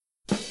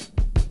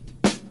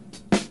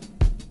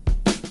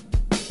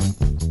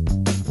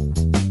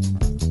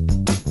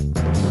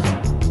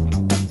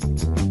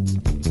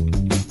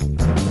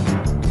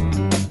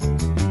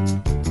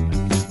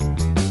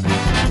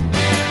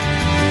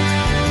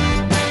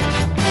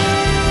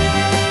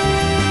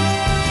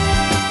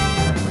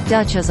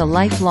Dutch as a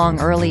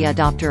lifelong early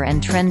adopter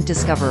and trend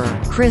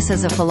discoverer, Chris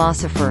as a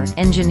philosopher,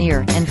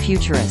 engineer, and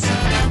futurist.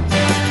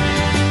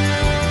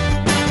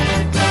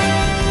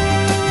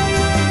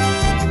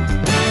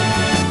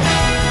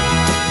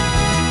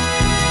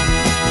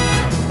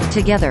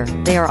 Together,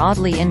 they are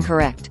oddly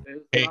incorrect.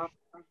 Hey,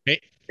 hey,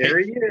 There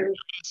hey. he is.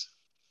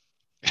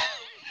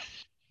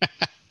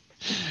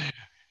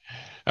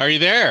 Are you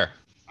there?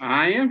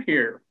 I am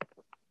here.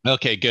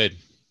 Okay, good.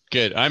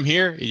 Good. I'm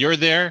here. You're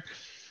there.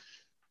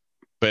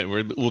 But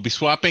we'll be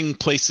swapping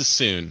places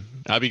soon.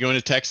 I'll be going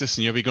to Texas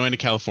and you'll be going to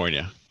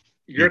California.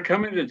 You're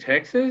coming to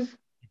Texas?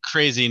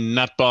 Crazy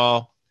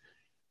nutball.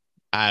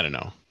 I don't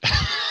know.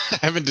 I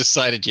haven't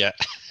decided yet.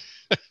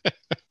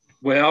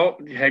 Well,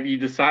 have you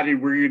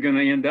decided where you're going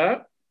to end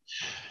up?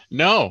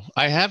 No,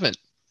 I haven't.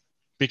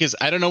 Because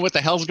I don't know what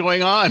the hell's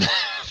going on.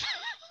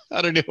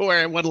 I don't know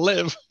where I want to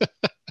live.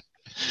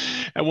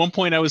 At one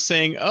point I was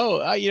saying,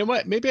 you know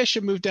what, maybe I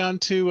should move down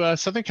to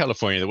Southern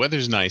California. The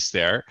weather's nice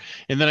there.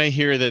 And then I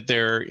hear that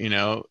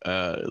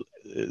the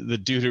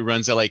dude who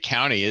runs LA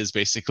County is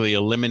basically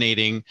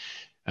eliminating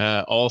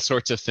all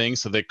sorts of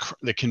things so that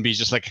there can be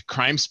just like a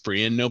crime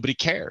spree and nobody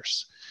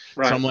cares.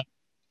 Right. So I'm like,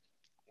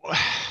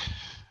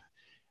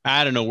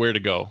 I don't know where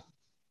to go.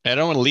 I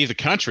don't want to leave the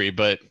country,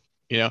 but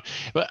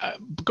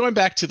going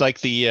back to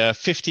like the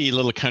 50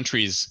 little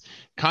countries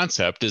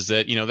concept is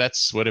that,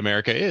 that's what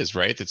America is,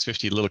 right? It's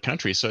 50 little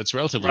countries. So it's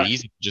relatively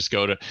easy to just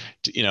go to,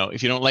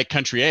 if you don't like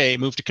country A,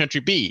 move to country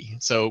B.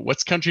 So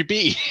what's country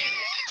B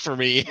for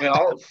me?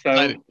 Well,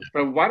 so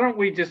why don't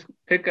we just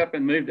pick up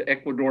and move to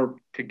Ecuador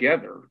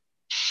together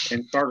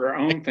and start our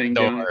own thing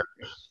down there?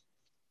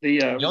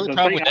 The only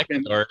problem with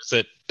Ecuador is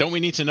that don't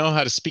we need to know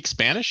how to speak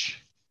Spanish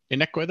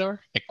in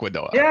Ecuador?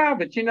 Yeah,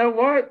 but you know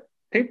what?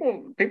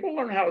 People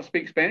learn how to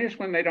speak Spanish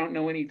when they don't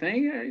know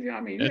anything. I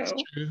mean, that's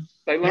true.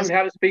 They learn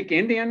how to speak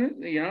Indian,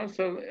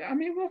 so I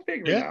mean, we'll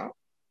figure it out.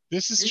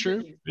 This is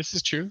true. This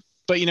is true.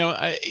 But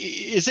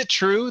is it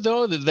true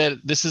though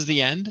that this is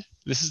the end?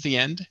 This is the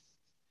end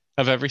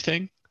of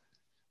everything?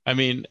 I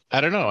mean, I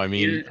don't know. I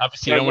mean,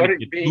 obviously you don't want to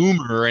be a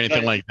boomer or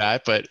anything like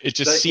that, but it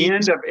just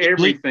seems the end of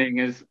everything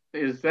is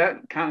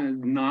that kind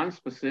of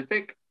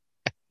non-specific.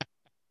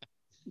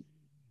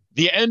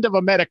 The end of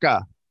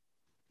America.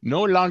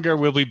 No longer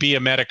will we be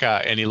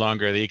America any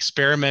longer. The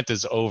experiment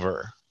is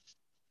over.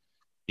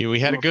 We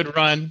had a good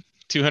run,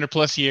 200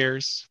 plus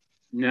years.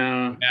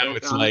 No. Now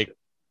it's like,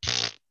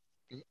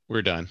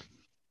 we're done.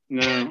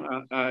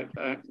 No.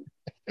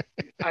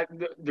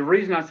 The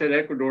reason I said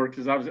Ecuador,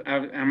 because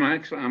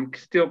I'm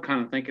still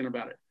kind of thinking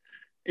about it,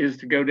 is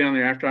to go down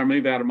there after I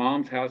move out of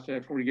Mom's house,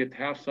 after we get the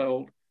house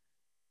sold.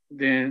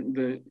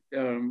 Then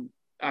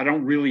I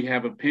don't really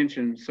have a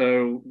pension,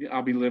 so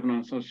I'll be living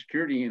on Social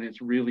Security, and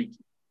it's really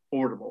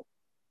affordable.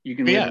 You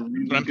can live a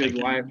really good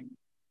life,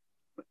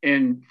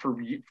 and for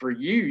you,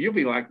 you'll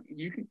be like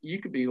you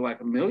could be like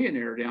a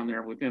millionaire down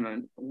there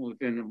within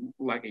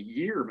like a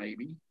year,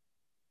 maybe.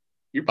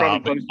 You're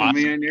probably close to a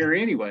millionaire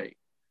anyway.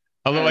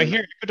 Although I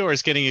hear Ecuador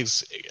is getting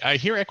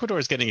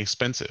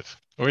expensive,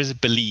 or is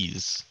it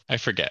Belize? I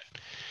forget.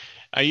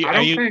 I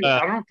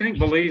don't think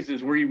Belize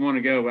is where you want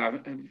to go.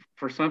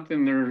 For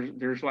something,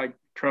 there's like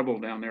trouble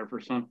down there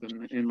for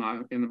something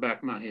in the back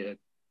of my head.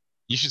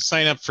 You should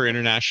sign up for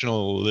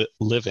International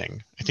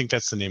Living. I think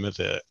that's the name of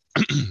the.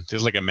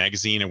 There's like a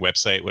magazine, a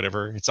website,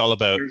 whatever. It's all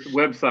about. There's a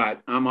website.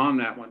 I'm on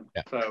that one.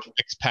 Yeah. So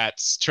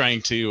expats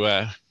trying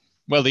to.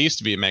 Well, they used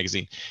to be a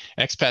magazine.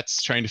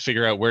 Expats trying to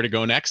figure out where to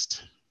go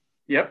next.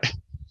 Yep.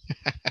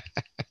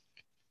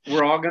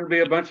 We're all going to be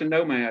a bunch of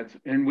nomads,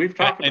 and we've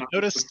talked about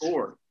this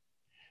before.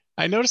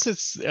 I noticed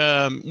it's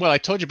I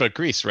told you about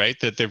Greece, right?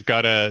 That they've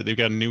got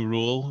a new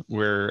rule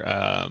where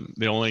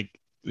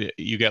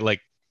you get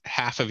like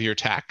half of your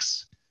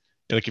tax.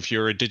 Like if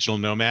you're a digital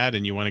nomad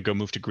and you want to go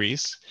move to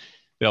Greece,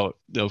 they'll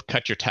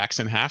cut your tax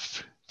in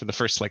half for the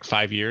first like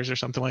 5 years or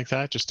something like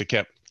that, just to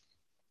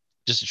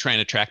try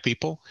and attract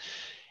people.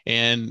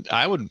 And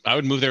I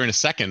would move there in a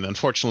second.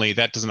 Unfortunately,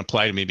 that doesn't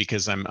apply to me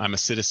because I'm a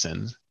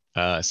citizen.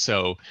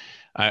 So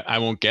I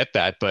won't get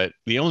that. But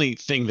the only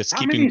thing that's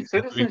keeping. How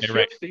many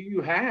citizenships do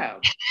you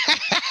have?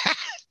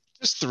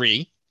 Just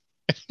 3.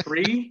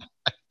 3?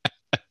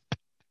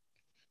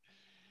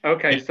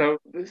 Okay, so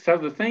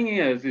the thing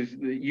is that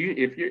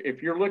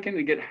if you're looking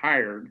to get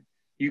hired,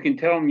 you can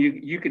tell them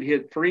you could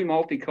hit 3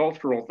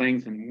 multicultural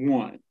things in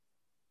one.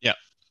 Yeah.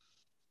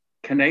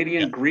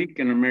 Canadian, Greek,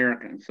 and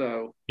American.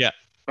 So yeah.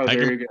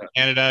 There you go.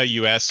 Canada,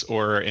 U.S.,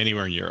 or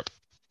anywhere in Europe.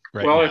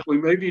 Right. Well, if we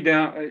move you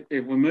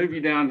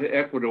down to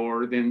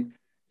Ecuador, then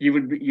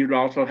you'd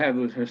also have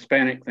the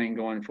Hispanic thing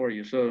going for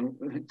you. So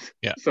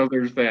So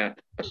there's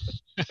that.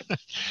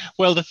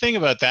 Well, the thing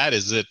about that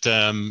is that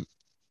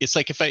it's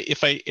like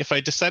if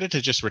I decided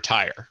to just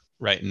retire,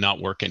 right, and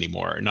not work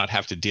anymore, and not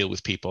have to deal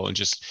with people, and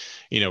just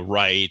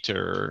write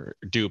or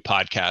do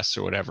podcasts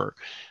or whatever,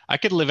 I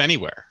could live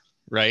anywhere,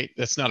 right?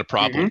 That's not a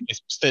problem. Mm-hmm. It's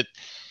just that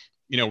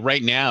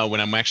right now when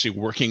I'm actually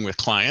working with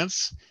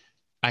clients,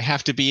 I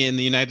have to be in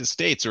the United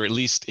States, or at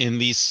least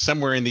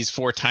somewhere in these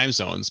 4 time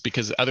zones,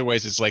 because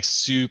otherwise it's like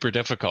super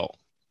difficult.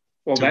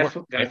 Well, to work,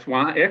 right? that's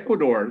why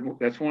Ecuador.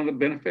 That's one of the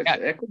benefits Yeah.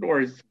 of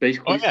Ecuador is Oh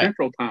basically yeah.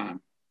 Central Time.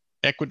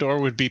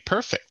 Ecuador would be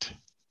perfect.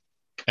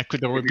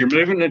 Ecuador If would be you're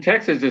perfect. moving to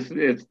Texas,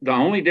 it's the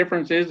only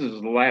difference is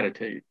the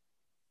latitude.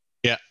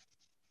 Yeah.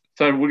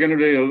 So we're going to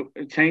do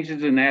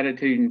changes in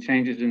attitude and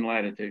changes in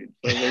latitude.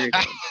 So there you go.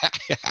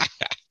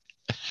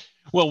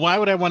 Well, why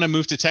would I want to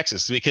move to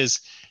Texas?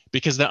 Because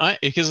of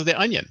the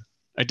onion.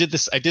 I did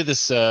this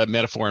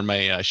metaphor in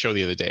my show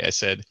the other day. I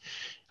said,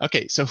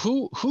 okay, so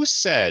who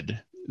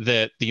said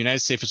that the United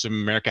States of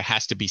America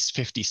has to be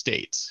 50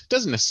 states? It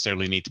doesn't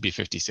necessarily need to be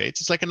 50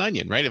 states. It's like an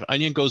onion, right? If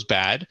onion goes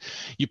bad,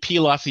 you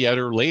peel off the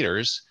outer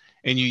layers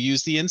and you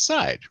use the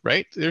inside,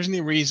 right? There's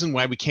no reason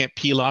why we can't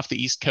peel off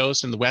the East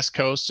Coast and the West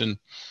Coast and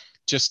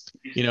just,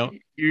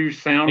 You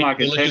sound make like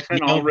a delicious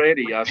Texan meal.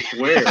 already. I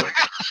swear.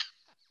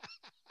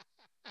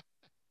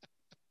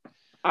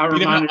 I You know how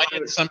reminded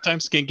onions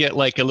sometimes can get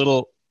like a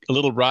little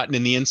rotten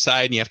in the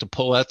inside and you have to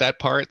pull out that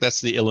part? That's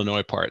the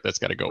Illinois part. That's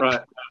got to go.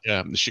 right.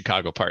 The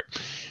Chicago part.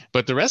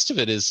 But the rest of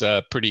it is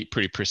pretty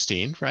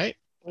pristine, right?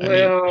 I mean,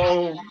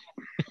 Well,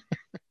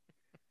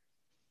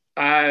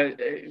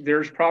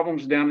 there's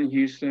problems down in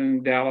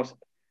Houston, Dallas.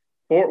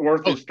 Fort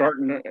Worth oh is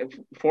starting to,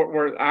 Fort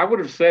Worth. I would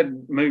have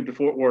said move to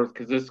Fort Worth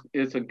because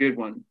it's a good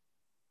one.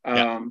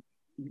 yeah, Um,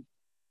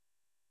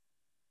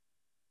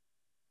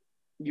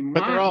 you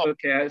but they're might all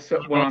look at so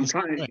they're what going I'm the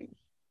same trying way. to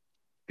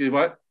do.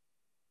 What?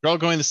 They're all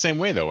going the same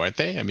way, though, aren't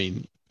they? I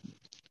mean,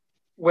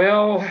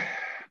 Well,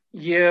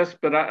 yes,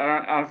 but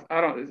I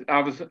don't.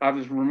 I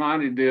was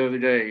reminded the other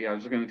day. I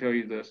was going to tell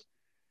you this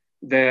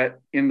that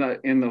in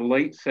the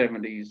late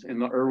 '70s, in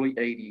the early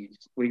 '80s,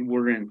 we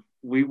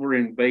were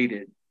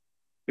invaded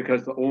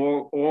because the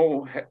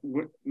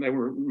they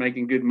were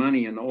making good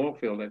money in the oil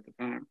field at the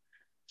time.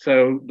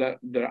 So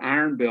the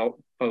Iron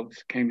Belt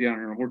folks came down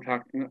here, and we're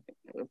talking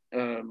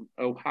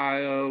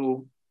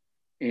Ohio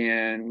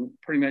and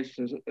pretty much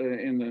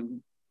in the,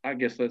 I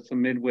guess that's the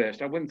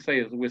Midwest. I wouldn't say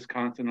it's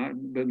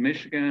Wisconsin, but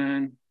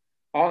Michigan,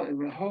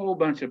 a whole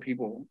bunch of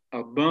people,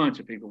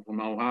 from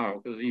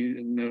Ohio, because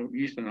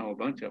used to know a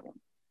bunch of them,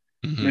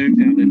 mhm. moved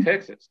down to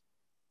Texas.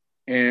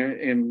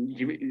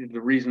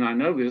 The reason I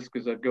know this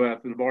because I'd go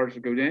out to the bars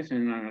to go dancing,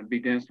 and I'd be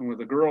dancing with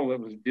a girl that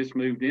was just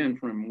moved in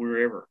from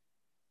wherever.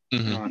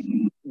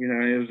 Mhm.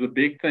 It was a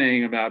big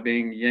thing about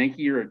being a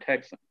Yankee or a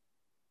Texan.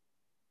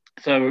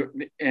 So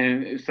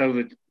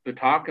the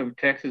talk of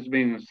Texas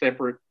being a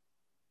separate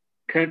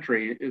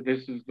country,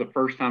 this is the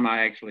first time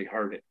I actually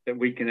heard it. That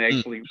we can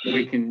actually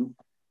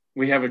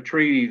we have a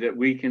treaty that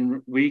we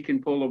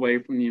can pull away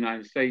from the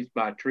United States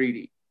by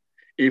treaty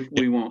if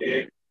we want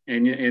to,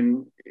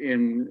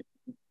 and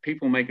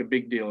people make a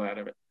big deal out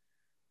of it.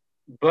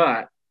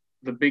 But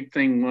the big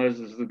thing was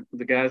is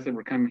the guys that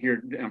were coming here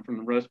down from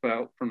the Rust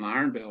Belt, from the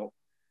Iron Belt,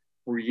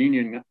 were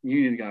union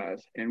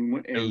guys,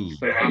 and Oh,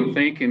 so I'm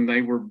thinking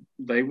they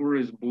were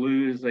as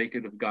blue as they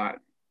could have gotten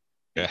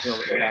yeah. until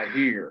they got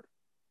here,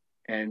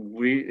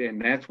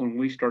 and that's when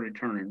we started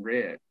turning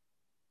red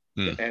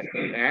Hmm.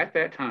 at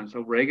that time.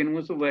 So Reagan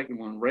was elected.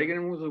 When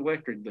Reagan was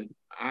elected,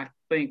 I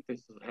think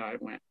this is how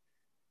it went.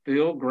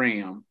 Phil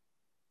Graham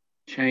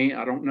changed.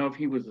 I don't know if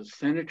he was a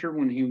senator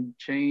when he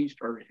changed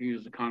or if he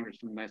was a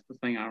congressman. That's the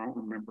thing I don't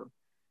remember.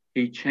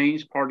 He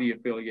changed party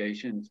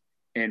affiliations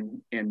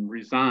and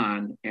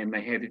resigned, and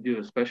they had to do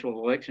a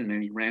special election,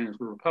 and he ran as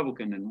a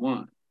Republican and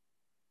won.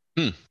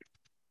 Hmm.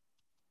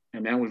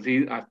 And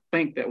I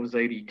think that was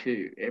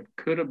 82. It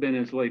could have been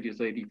as late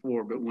as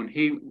 84, but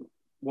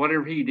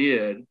whatever he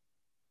did,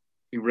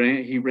 he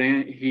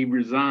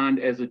resigned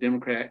as a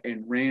Democrat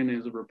and ran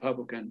as a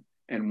Republican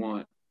and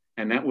won.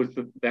 And that was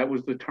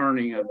the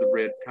turning of the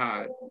red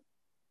tide.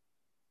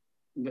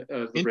 The red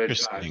tide.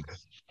 Interesting.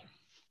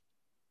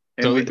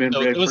 And So, we've been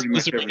so red it was pretty it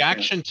was much a ever since.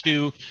 reaction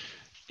to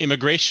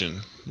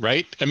immigration,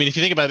 right? I mean, if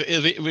you think about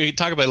it, we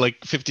talk about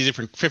like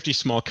 50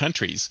 small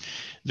countries,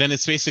 then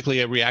it's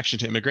basically a reaction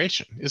to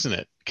immigration, isn't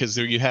it? Because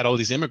you had all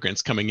these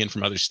immigrants coming in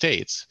from other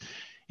states,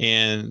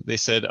 and they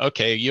said,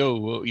 okay, we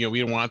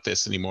don't want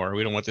this anymore.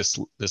 We don't want this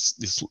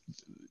this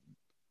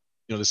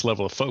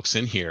level of folks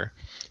in here.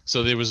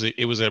 So it was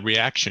a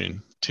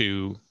reaction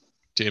to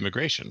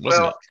immigration,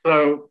 wasn't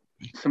Well,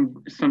 it?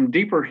 so some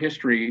deeper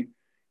history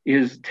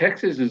is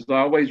Texas has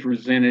always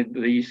resented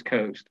the East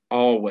Coast,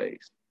 always.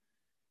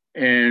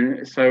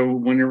 And so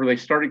whenever they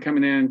started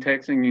coming in,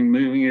 taxing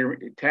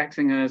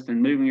us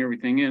and moving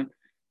everything in,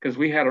 because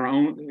we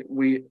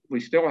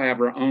still have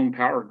our own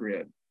power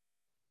grid.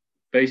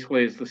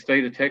 Basically, it's the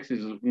state of Texas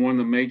is one of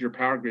the major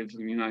power grids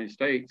in the United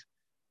States,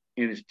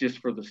 and it's just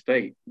for the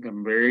state.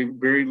 Very,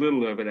 very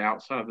little of it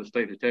outside the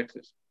state of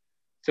Texas.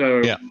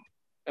 So Yeah.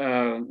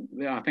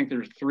 I think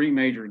there's three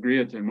major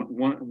grids, and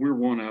we're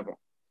one of them.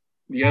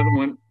 The other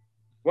one,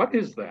 what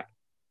is that?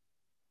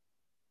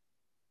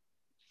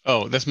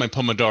 Oh, that's my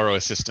Pomodoro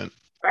assistant.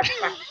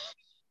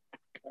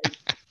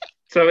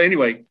 So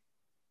anyway,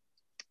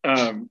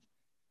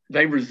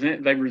 they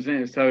resent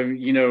it.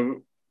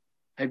 So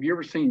have you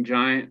ever seen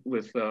Giant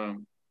with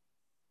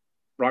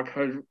Rock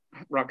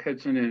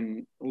Hudson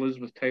and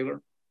Elizabeth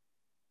Taylor?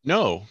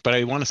 No, but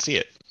I want to see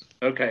it.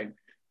 Okay,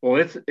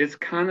 Well, it's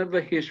kind of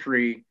the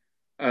history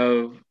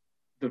of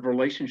the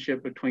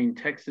relationship between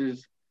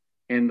Texas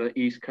and the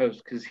East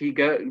Coast, because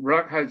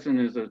Rock Hudson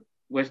is a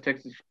West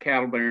Texas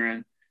cattle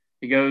baron.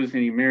 He goes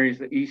and he marries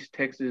the East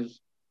Texas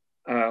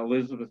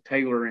Elizabeth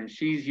Taylor, and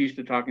she's used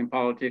to talking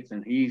politics,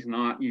 and he's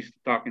not used to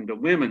talking to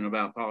women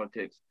about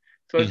politics.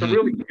 So it's a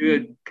really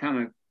good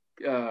kind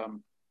of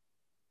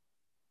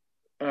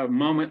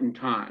moment in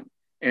time.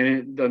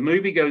 And the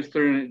movie goes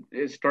through, and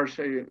it starts.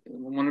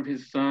 One of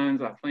his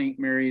sons, I think,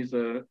 marries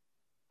a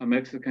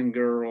Mexican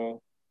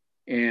girl,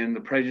 and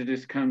the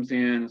prejudice comes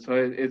in.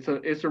 So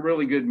it's a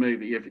really good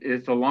movie.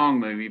 It's a long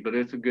movie, but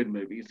it's a good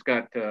movie. It's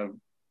got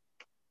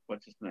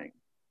what's his name?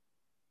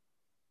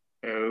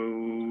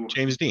 Oh,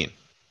 James Dean.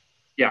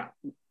 Yeah,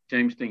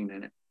 James Dean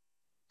in it.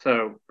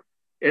 So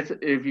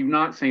if you've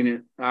not seen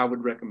it, I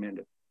would recommend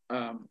it.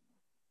 Do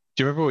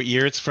you remember what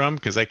year it's from?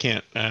 Because I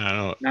don't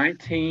know.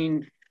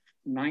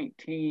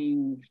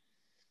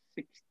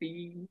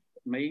 1960,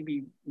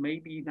 maybe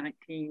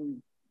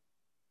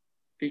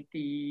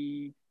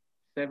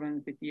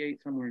 1957,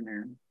 58, somewhere in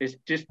there. It's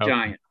just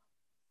giant.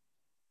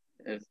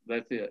 That's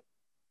it.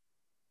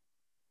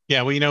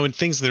 Yeah, well, when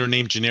things that are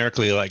named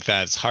generically like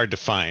that, it's hard to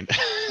find.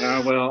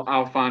 Well,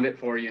 I'll find it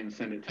for you and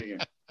send it to you.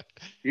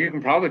 You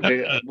can probably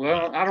pick it.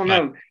 Well, I don't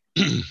know.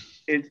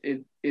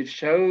 It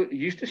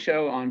used to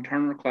show on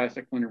Turner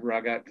Classic whenever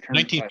I got Turner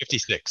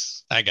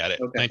 1956. Classic. I got it.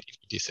 Okay.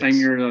 1956. Same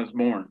year I was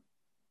born.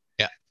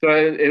 Yeah.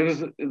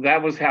 So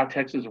that was how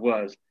Texas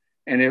was.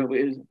 And it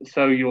was,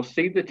 so you'll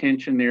see the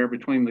tension there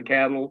between the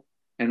cattle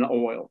and the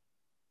oil.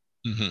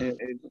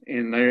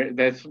 And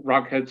that's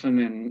Rock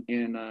Hudson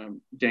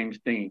and James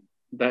Dean.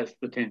 That's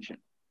the tension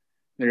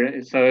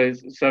there. So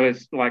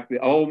it's like the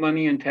old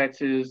money in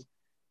Texas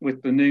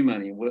with the new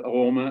money. With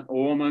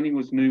oil money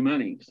was new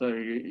money. So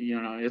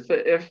it's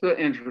an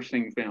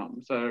interesting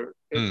film. So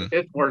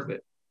it's worth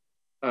it.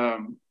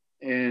 And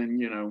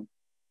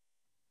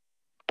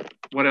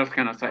what else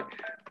can I say?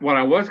 What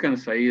I was going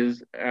to say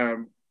is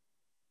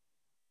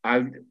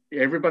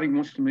everybody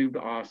wants to move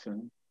to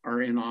Austin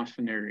or in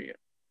Austin area.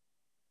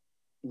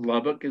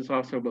 Lubbock is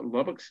also, but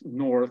Lubbock's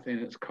north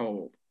and it's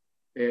cold.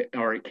 It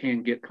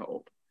can get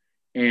cold,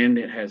 and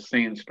it has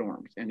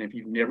sandstorms. And if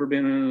you've never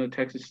been in a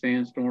Texas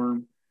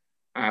sandstorm,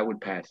 I would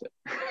pass it.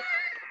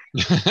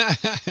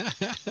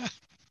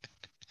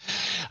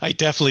 I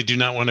definitely do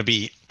not want to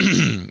be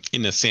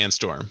in a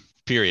sandstorm,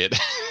 period.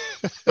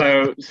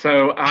 So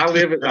I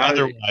live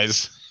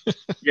otherwise.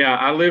 Yeah,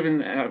 I live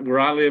in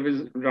where I live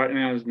is right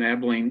now is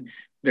Abilene.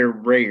 They're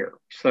rare.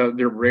 So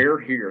they're rare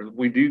here.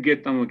 We do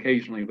get them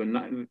occasionally, but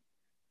not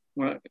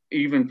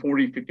even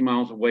 40, 50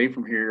 miles away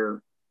from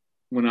here.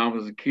 When I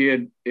was a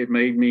kid, it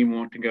made me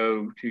want to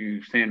go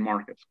to San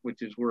Marcos,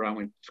 which is where I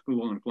went to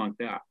school and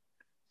flunked out.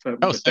 So,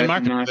 San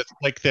Marcos, that's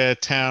like the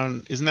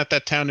town. Isn't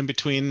that town in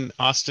between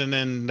Austin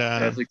and?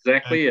 That's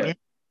exactly it.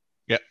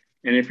 Yeah.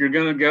 And if you're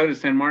going to go to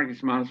San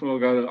Marcos, you might as well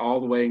go all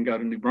the way and go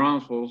to New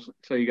Braunfels.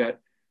 So you got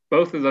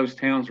both of those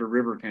towns are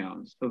river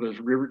towns. So there's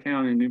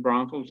Rivertown in New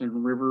Braunfels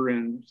and River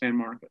in San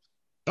Marcos.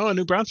 Oh,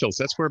 New Braunfels.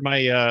 That's where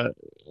my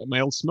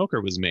old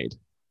smoker was made.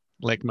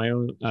 Like my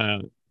own.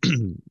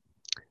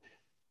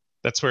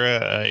 That's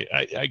where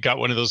I got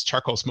one of those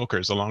charcoal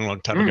smokers a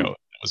long time ago.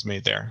 That was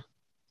made there.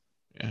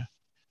 Yeah.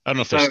 I don't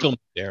know if they're still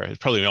there. It's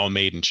probably all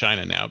made in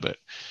China now, but.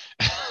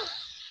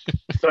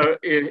 So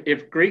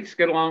if Greeks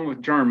get along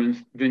with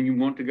Germans, then you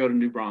want to go to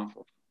New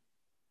Braunfels.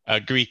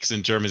 Greeks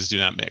and Germans do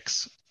not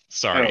mix.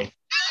 Sorry. Oh,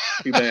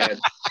 too bad.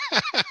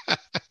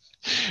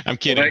 I'm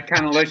kidding. Well, that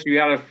kind of lets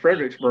you out of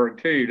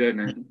Fredericksburg too, doesn't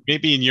it?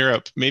 Maybe in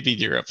Europe.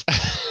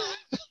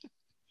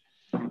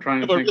 I'm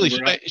trying to but think. Really,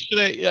 should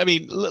I? I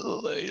mean,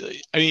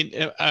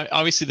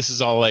 obviously this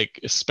is all like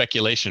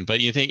speculation,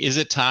 but you think, is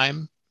it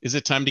time? Is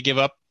it time to give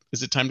up?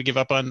 Is it time to give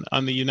up on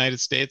the United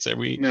States? Are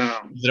we? No.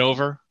 Is it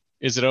over?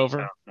 Is it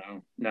over?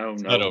 No.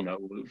 It's not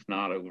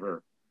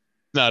over.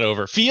 Not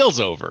over. Feels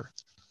over.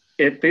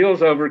 It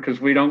feels over because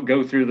we don't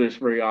go through this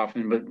very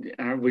often, but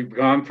we've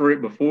gone through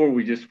it before.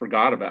 We just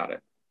forgot about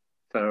it.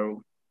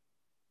 So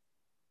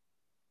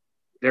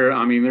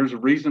there's a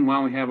reason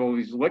why we have all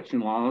these election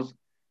laws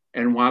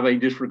and why they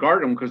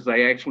disregard them, because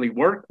they actually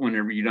work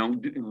whenever you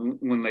don't,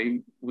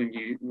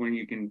 when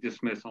you can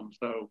dismiss them.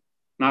 So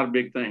not a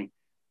big thing.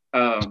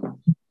 What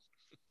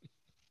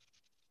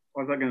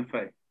was I going to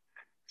say?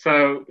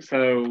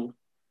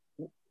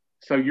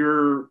 So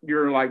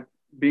you're like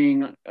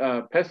being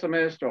a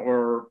pessimist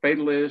or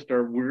fatalist,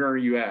 or where are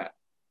you at?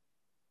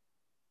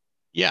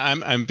 Yeah,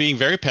 I'm being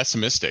very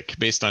pessimistic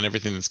based on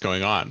everything that's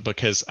going on,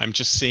 because I'm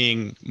just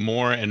seeing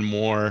more and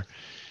more.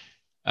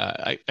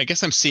 I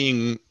guess I'm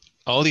seeing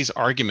all these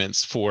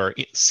arguments for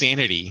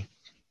sanity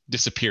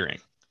disappearing.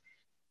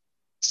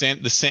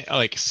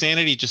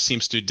 Sanity just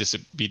seems to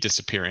be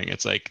disappearing.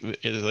 It's like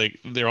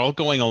they're all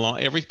going along.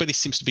 Everybody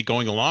seems to be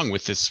going along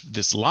with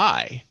this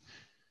lie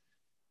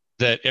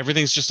that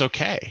everything's just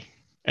okay,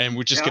 and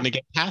we're just going to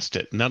get past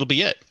it, and that'll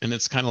be it. And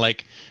it's kind of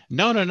like,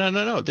 no.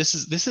 This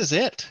is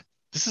it.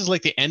 This is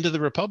like the end of the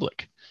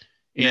republic,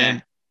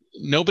 and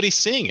nobody's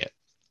seeing it.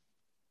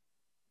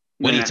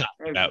 What are you Nah,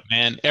 talking about,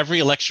 man? Every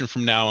election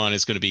from now on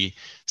is going to be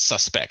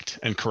suspect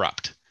and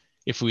corrupt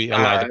if we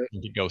allow uh,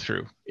 the to go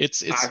through.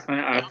 It's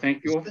I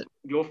think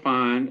you'll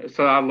find.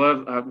 So I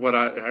love what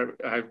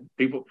I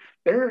people.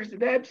 There's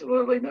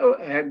absolutely no.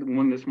 I had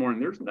one this morning.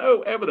 There's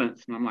no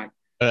evidence, and I'm like,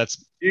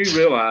 that's you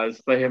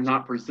realize they have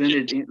not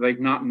presented. They've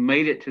not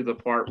made it to the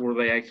part where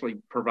they actually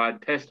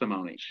provide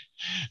testimony.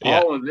 yeah,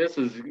 All of this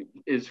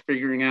is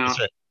figuring that's out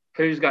right.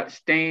 who's got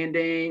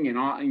standing and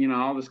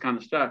all this kind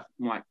of stuff.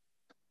 I'm like,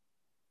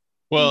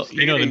 Well, the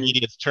standing.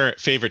 media's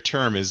favorite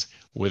term is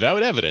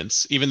without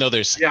evidence, even though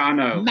there's Yeah, I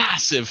know.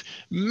 massive,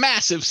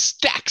 massive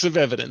stacks of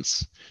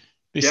evidence.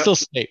 They Yep. still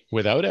say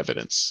without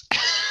evidence.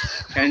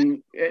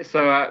 And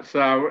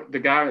so the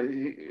guy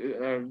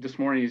this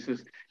morning, he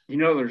says,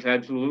 there's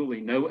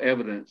absolutely no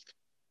evidence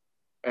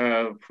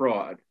of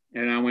fraud.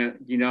 And I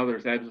went,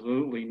 there's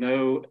absolutely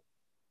no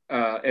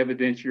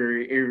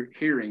evidentiary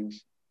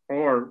hearings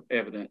or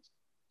evidence.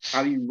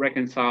 How do you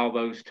reconcile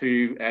those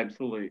two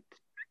absolutes?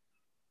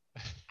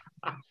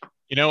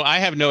 I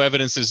have no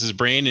evidence this is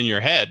brain in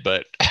your head,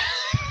 but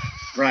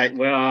Right.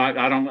 Well,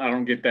 I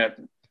don't get that.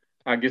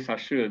 I guess I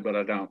should, but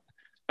I don't.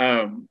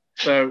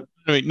 So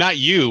I mean, not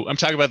you. I'm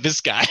talking about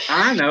this guy.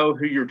 I know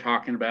who you're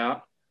talking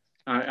about.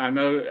 I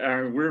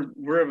know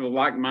we're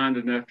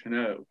like-minded enough to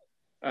know.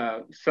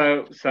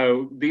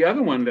 So the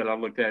other one that I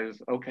looked at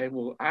is, okay,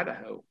 well,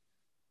 Idaho,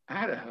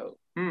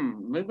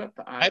 move up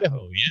to Idaho.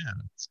 Idaho, yeah,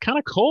 it's kind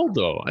of cold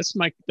though. That's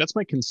my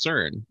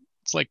concern.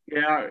 It's like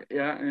Yeah.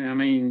 I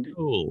mean,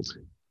 cold.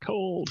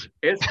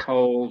 it's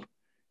cold.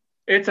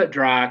 It's a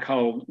dry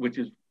cold, which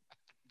is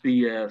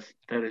BS.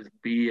 That is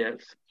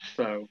BS.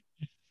 So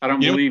I don't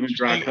believe in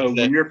dry cold.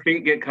 When your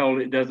feet get cold,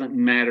 it doesn't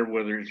matter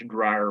whether it's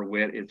dry or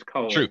wet. It's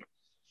cold.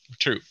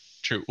 True.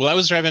 Well, I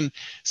was driving.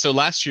 So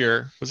last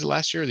year, was it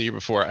last year or the year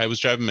before? I was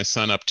driving my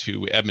son up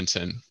to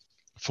Edmonton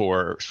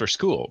for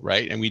school,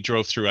 right? And we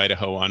drove through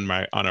Idaho on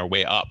our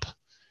way up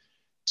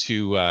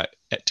to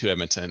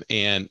Edmonton,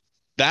 and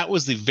that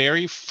was the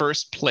very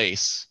first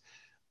place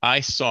I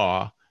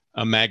saw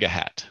a MAGA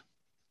hat.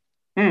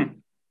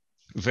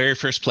 Very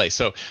first place.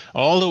 So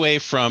all the way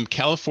from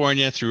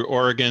California through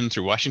Oregon,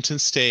 through Washington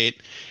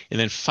State, and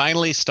then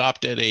finally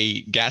stopped at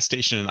a gas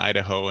station in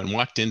Idaho and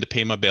walked in to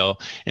pay my bill.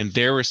 And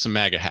there were some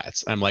MAGA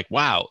hats. I'm like,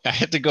 wow, I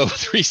had to go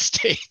 3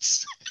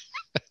 states.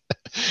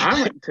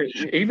 I went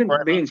to, even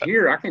being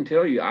here, I can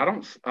tell you,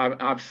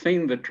 I've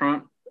seen the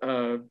Trump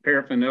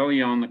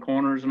paraphernalia on the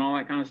corners and all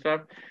that kind of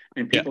stuff.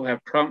 And people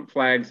have Trump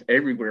flags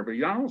everywhere, but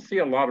I don't see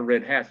a lot of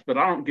red hats, but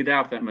I don't get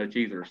out that much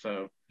either.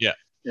 So yeah,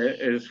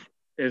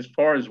 as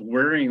far as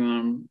wearing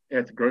them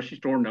at the grocery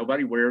store,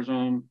 nobody wears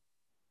them.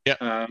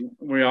 Yeah,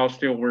 we all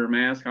still wear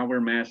masks. I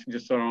wear masks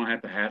just so I don't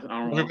have to have.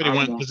 Nobody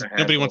wants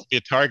to be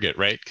a target,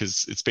 right?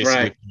 Because it's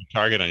basically a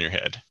target on your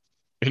head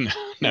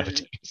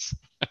nowadays.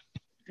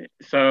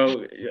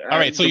 So all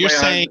right, so you're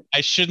saying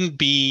I shouldn't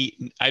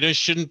be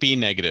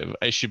negative.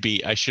 I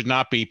should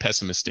not be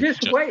pessimistic.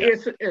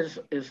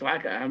 It's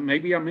like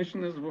maybe I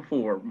mentioned this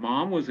before.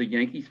 Mom was a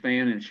Yankees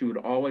fan, and she would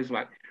always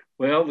like,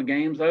 well, the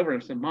game's over. I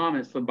said, Mom,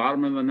 it's the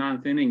bottom of the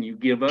 9th inning. You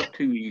give up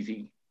too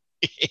easy.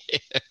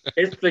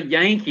 It's the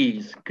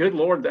Yankees. Good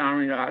Lord. I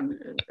mean,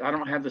 I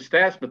don't have the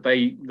stats, but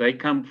they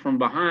come from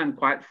behind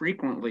quite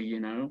frequently,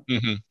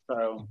 Mm-hmm.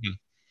 So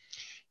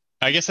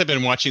I guess I've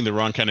been watching the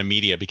wrong kind of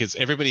media, because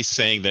everybody's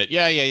saying that,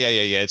 yeah.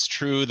 It's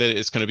true that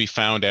it's going to be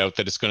found out,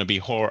 that it's going to be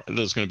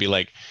there's going to be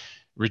like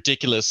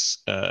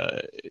ridiculous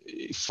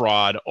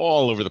fraud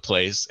all over the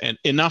place and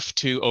enough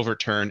to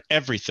overturn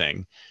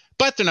everything.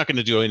 But they're not going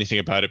to do anything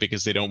about it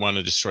because they don't want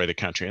to destroy the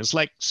country. And it's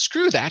like,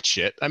 screw that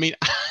shit. I mean,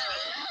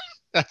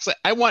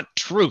 I want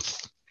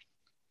truth,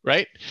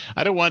 right?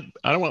 I don't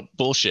want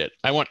bullshit.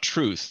 I want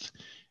truth,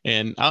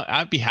 and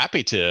I'd be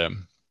happy to,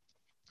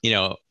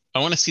 I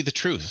want to see the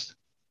truth.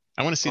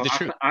 I want to see the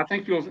truth. I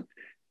think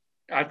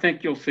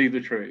you'll see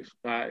the truth.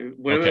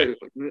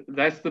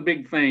 That's the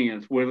big thing,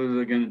 is whether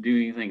they're going to do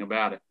anything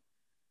about it.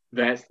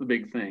 That's the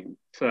big thing.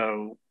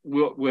 So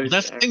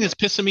that's the thing that's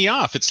pissing me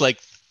off. It's like,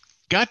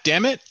 God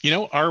damn it!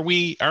 Are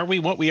we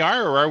what we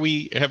are, or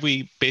have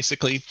we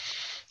basically,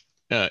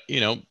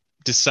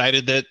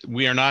 decided that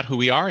we are not who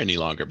we are any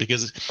longer?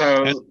 Because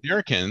as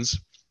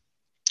Americans,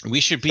 we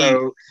should be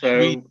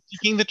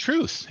seeking the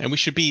truth, and we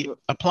should be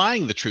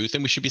applying the truth,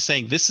 and we should be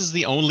saying this is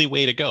the only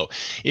way to go.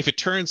 If it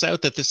turns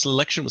out that this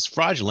election was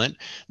fraudulent,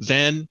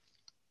 then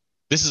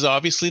this is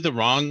obviously the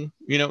wrong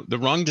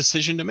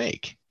decision to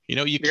make.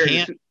 You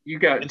can't. You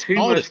got too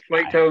much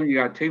Plato, and you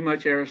got too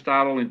much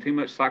Aristotle, and too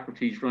much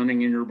Socrates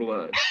running in your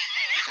blood.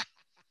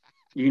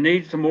 You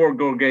need some more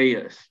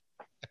Gorgias.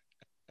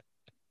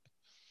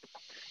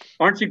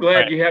 Aren't you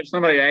glad you have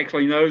somebody that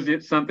actually knows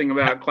something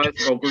about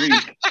classical Greek?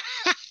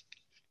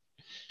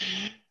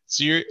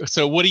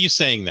 So what are you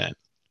saying then?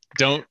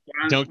 What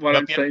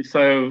I'm saying.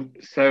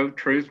 So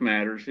truth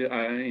matters,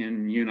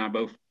 and you and I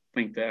both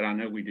think that. I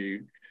know we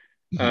do.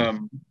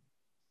 Mm-hmm.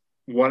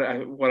 What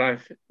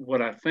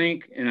I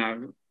think,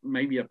 and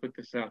maybe I put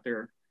this out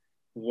there.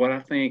 What I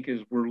think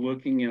is we're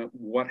looking at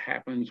what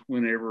happens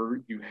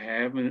whenever you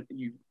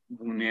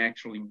when they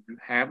actually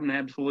have an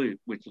absolute,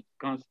 which is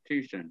the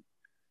Constitution,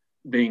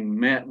 being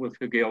met with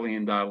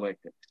Hegelian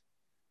dialectics.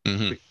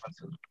 Mm-hmm.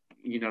 Because,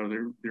 you know,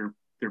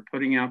 they're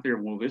putting out there,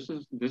 well, this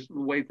is the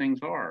way things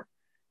are,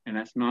 and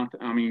that's not.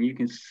 I mean, you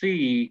can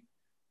see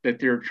that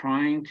they're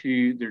trying to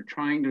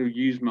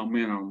use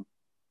momentum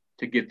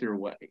to get their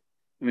way,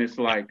 and it's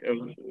like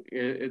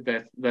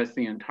that's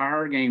the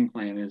entire game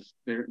plan. Is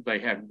they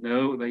have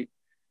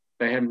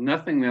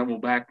nothing that will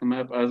back them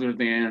up other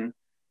than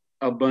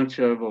a bunch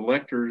of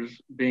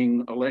electors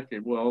being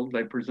elected. Well,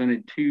 they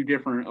presented 2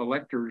 different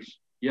electors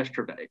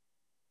yesterday.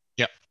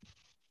 Yep.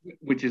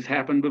 Which has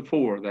happened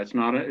before. It's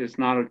not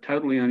a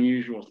totally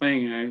unusual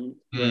thing.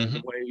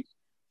 The way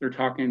they're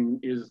talking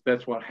is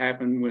that's what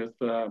happened with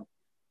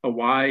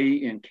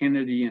Hawaii and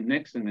Kennedy and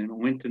Nixon, and it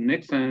went to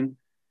Nixon,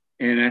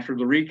 and after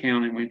the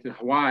recount, it went to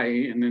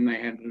Hawaii, and then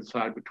they had to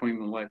decide between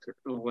the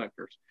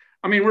electors.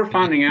 I mean, we're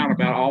finding out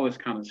about all this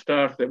kind of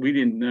stuff that we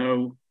didn't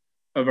know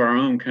of our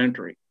own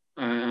country.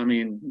 I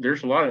mean,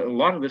 there's a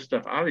lot of this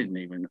stuff I didn't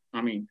even.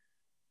 I mean,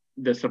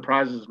 that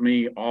surprises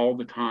me all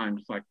the time.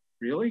 It's like,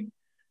 really?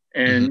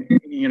 And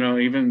you know,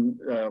 even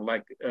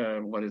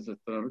what is it,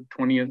 the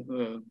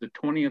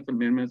 20th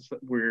amendments,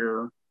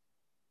 where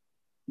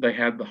they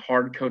had the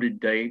hard-coded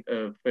date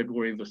of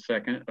February the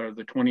 2nd or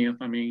the 20th,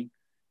 I mean,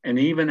 and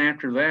even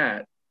after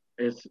that,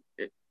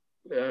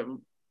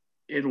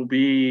 it'll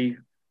be,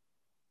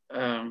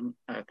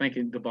 I think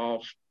it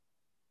devolves.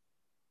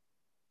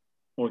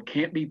 Well, it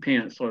can't be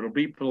Pence, so it'll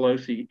be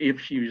Pelosi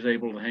if she was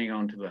able to hang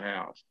on to the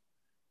House,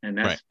 and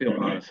that's still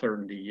not a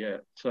certainty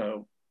yet.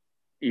 So,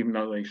 even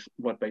though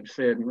what they've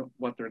said and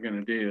what they're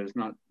going to do is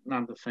not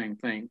the same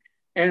thing.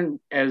 And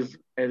as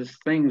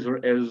things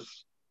are,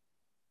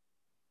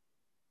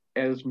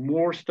 as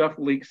more stuff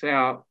leaks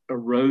out,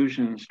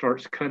 erosion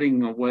starts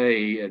cutting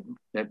away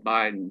at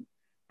Biden.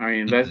 I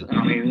mean,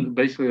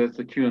 basically that's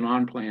the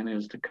QAnon plan,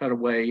 is to cut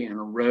away and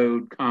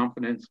erode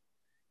confidence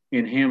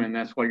in him. And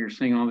that's why you're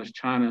seeing all this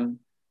China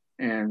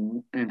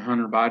and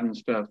Hunter Biden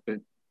stuff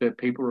that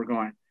people are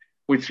going,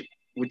 which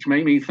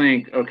made me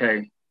think,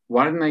 okay,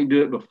 why didn't they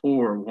do it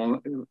before?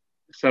 Well,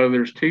 so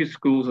there's 2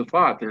 schools of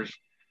thought. There's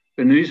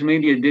the news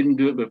media didn't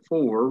do it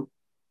before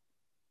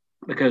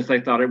because they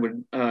thought it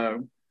would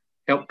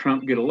help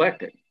Trump get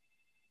elected.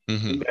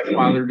 That's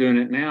why they're doing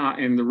it now.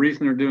 And the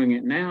reason they're doing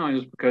it now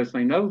is because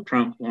they know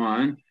Trump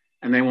won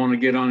and they want to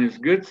get on his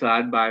good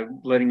side by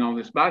letting all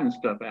this Biden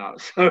stuff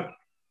out. So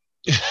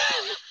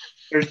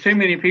there's too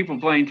many people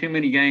playing too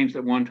many games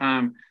at one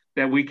time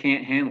that we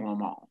can't handle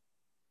them all.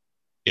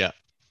 Yeah.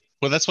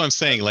 Well, that's what I'm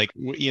saying. Like,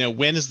 you know,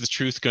 when is the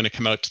truth going to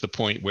come out to the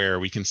point where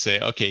we can say,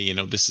 okay, you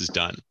know, this is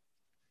done?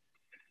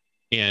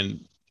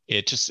 And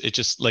it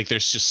just like,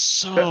 there's just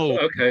so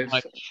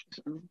much.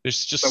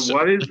 There's just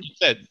what is, like you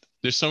said,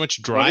 there's so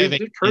much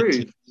driving. What is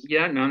the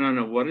truth?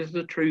 No. What is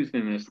the truth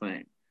in this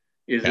thing?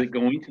 Is it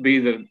going to be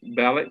the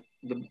ballot,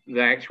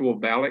 the actual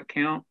ballot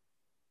count?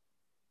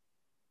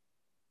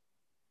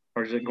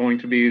 Or is it going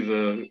to be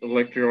the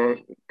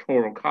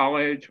electoral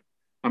college?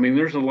 I mean,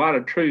 there's a lot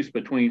of truths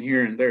between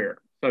here and there.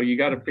 So you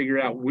got to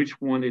figure out which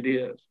one it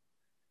is.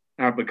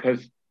 Now,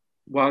 because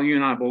while you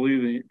and I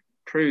believe in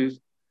truth,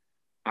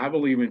 I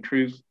believe in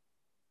truth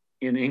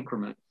in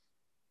increments.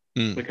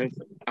 Because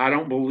I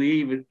don't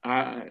believe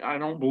I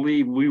don't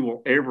believe we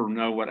will ever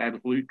know what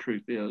absolute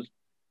truth is,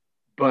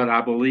 but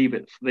I believe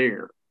it's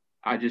there.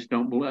 I just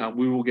don't believe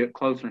we will get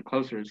closer and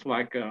closer. It's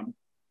like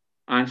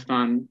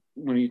Einstein,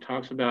 when he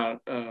talks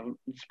about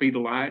speed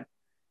of light,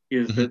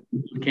 is that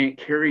you can't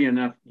carry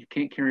enough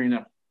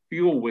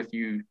fuel with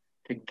you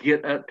to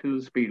get up to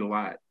the speed of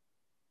light.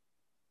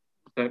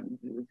 That,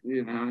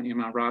 you know,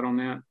 am I right on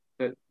that?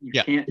 That you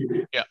can't.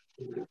 Yeah.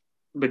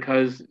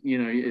 Because,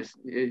 you know,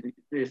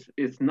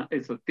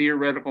 it's a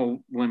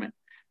theoretical limit.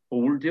 Well,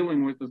 we're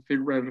dealing with the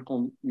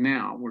theoretical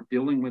now. We're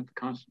dealing with the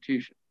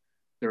Constitution.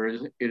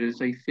 It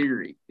is a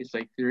theory. It's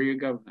a theory of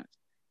governance,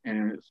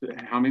 and it's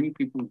how many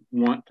people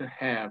want to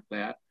have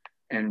that.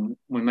 And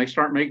when they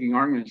start making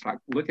arguments like,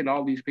 look at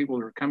all these people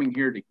that are coming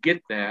here to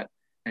get that,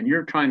 and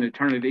you're trying to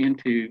turn it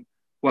into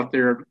what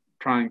they're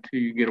trying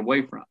to get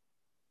away from.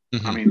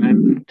 I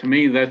mean, to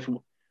me, that's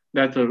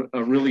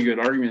a really good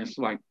argument. It's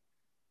like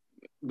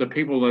the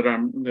people that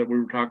we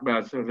were talking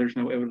about. So there's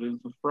no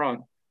evidence of fraud.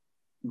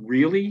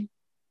 Really,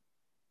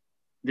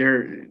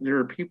 there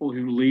are people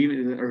who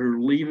are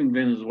leaving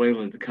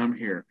Venezuela to come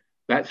here.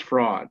 That's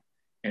fraud,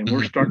 and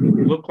we're starting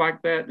to look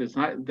like that. Does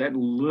not that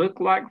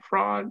look like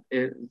fraud?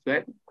 If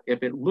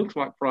it looks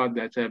like fraud,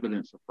 that's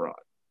evidence of fraud.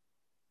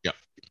 Yeah.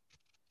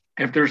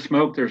 If there's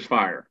smoke, there's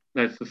fire.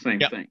 That's the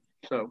same thing.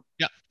 So.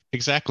 Yeah.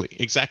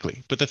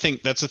 Exactly. But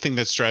that's the thing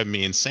that's driving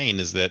me insane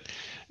is that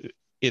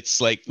it's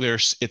like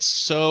it's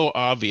so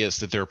obvious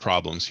that there are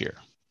problems here,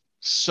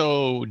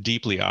 so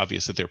deeply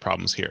obvious that there are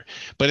problems here.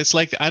 But it's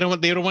like they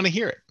don't want to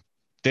hear it.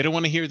 They don't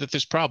want to hear that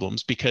there's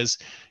problems because,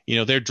 you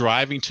know, they're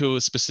driving to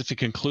a specific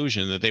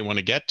conclusion that they want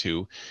to get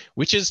to,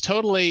 which is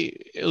totally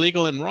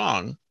illegal and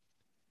wrong.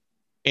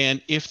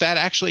 And if that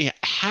actually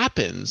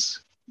happens,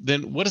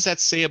 then what does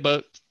that say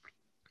about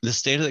the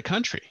state of the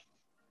country?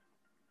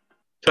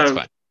 That's So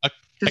fine. I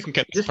can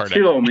cut this just part out.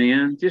 chill,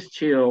 man. Just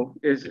chill.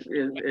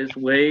 It's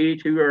way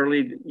too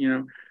early. You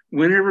know,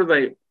 whenever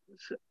they,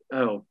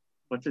 oh,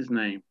 what's his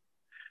name?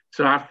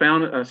 So I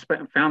found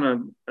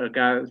a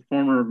guy,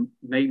 former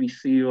Navy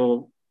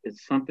SEAL.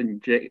 It's something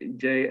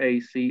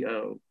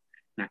JACO,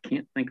 and I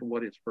can't think of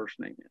what his first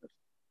name is.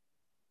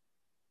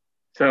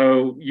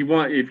 So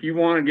if you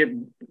want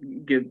to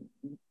get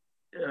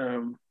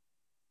um,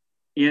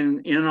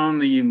 in on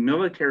the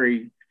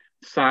military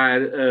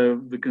side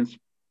of the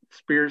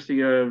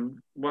conspiracy of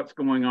what's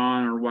going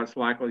on or what's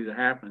likely to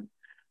happen,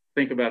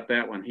 think about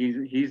that one.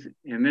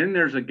 And then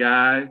there's a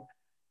guy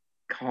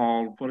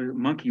called what is it,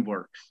 Monkey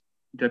Works,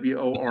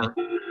 WORX,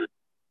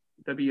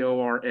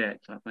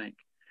 I think.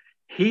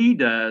 He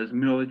does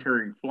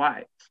military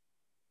flights,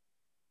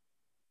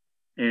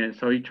 and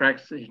so he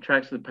tracks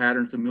the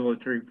patterns of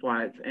military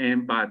flights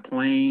and by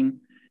plane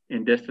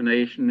and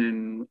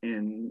destination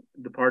and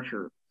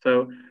departure.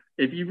 So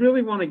if you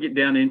really want to get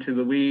down into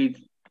the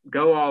weeds,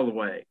 go all the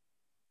way.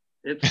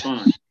 It's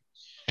fun.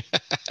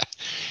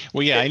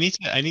 Well, yeah,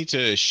 I need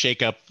to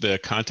shake up the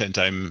content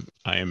I'm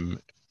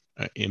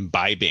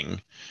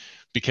imbibing,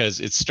 because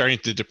it's starting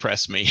to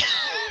depress me.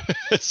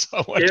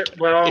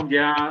 Well,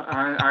 yeah,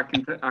 I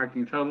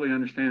can totally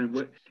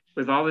understand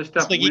with all this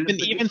stuff. It's like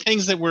even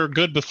things that were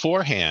good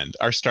beforehand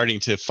are starting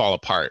to fall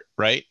apart,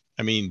 right?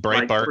 I mean,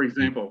 Breitbart, like, for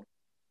example.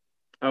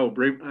 Oh,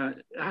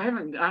 I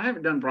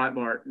haven't done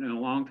Breitbart in a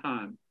long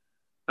time.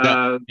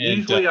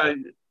 Usually, go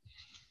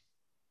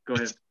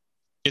ahead.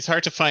 It's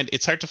hard to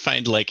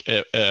find like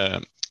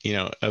a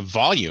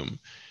volume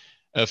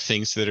of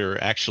things that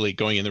are actually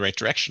going in the right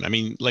direction. I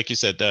mean, like you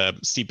said,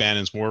 Steve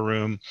Bannon's War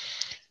Room.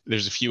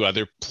 There's a few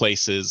other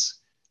places,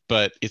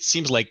 but it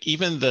seems like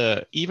even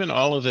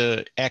all of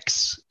the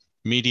X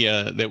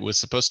media that was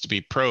supposed to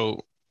be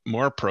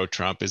more pro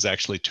Trump is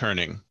actually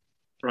turning.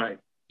 Right.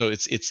 So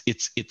it's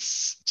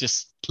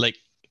just like,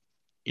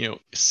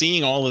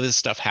 seeing all of this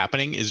stuff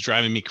happening is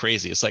driving me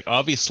crazy. It's like,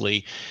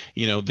 obviously,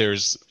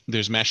 there's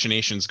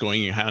machinations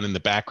going on in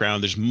the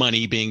background. There's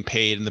money being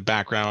paid in the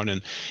background,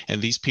 and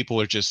these people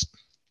are just,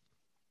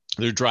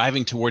 they're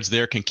driving towards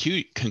their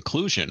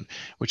conclusion,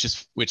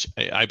 which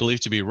I believe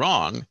to be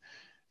wrong.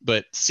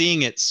 But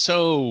seeing it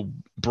so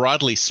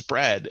broadly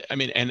spread, I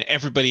mean, and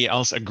everybody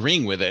else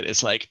agreeing with it,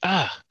 it's like,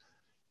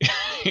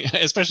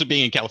 especially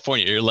being in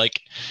California, you're like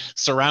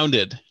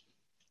surrounded.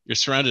 You're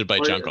surrounded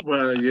by junk.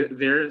 Well,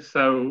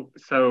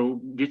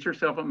 so get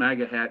yourself a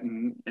MAGA hat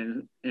and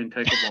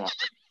take a walk.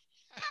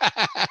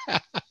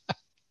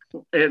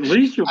 At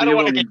least you'll be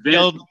able to get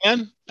killed,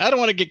 man. I don't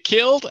want to get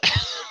killed.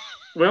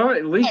 Well,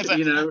 at least at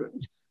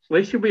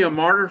least you'll be a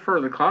martyr for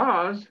the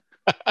cause.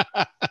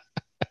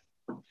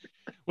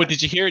 Well,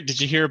 did you hear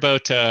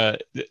about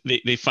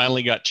they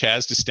finally got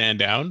Chaz to stand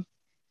down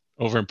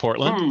over in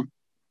Portland?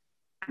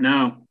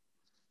 No.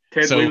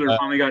 Ted Wheeler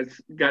finally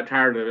got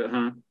tired of it,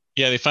 huh?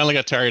 Yeah, they finally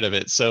got tired of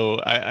it.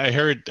 So I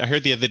heard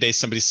the other day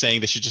somebody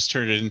saying they should just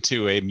turn it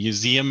into a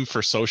museum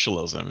for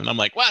socialism, and I'm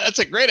like, wow, that's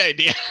a great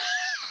idea.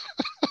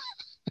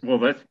 Well,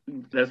 that's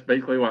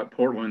basically what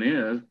Portland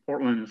is.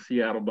 Portland and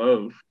Seattle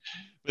both.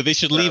 But they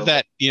should leave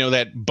that,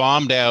 that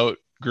bombed out,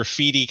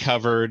 graffiti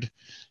covered,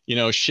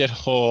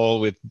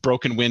 shithole with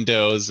broken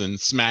windows and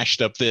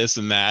smashed up this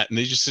and that, and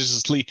they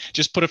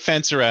just put a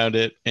fence around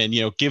it and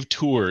give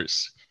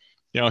tours.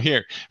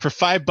 Here for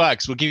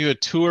 $5, we'll give you a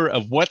tour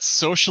of what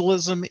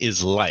socialism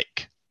is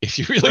like. If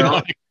you really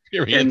want to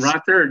experience. And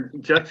right there,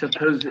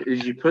 juxtaposed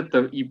is you put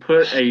a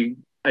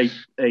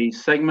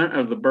segment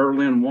of the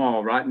Berlin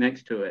Wall right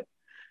next to it.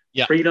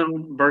 Yeah.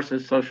 Freedom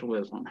versus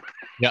socialism.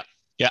 Yeah.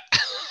 Yeah.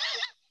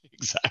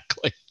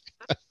 Exactly.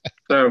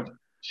 So,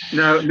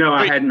 no,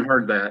 I hadn't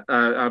heard that.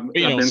 I've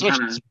been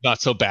socialism's not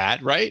so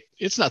bad, right?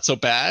 It's not so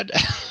bad.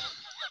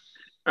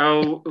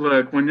 Oh,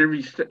 look, when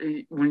you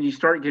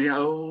start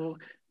getting,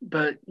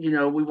 but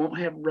we won't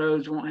have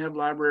roads, we won't have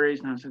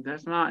libraries, and I said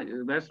that's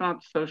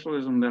not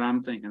socialism that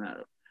I'm thinking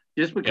of.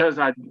 Just because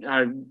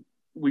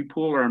we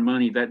pool our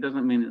money, that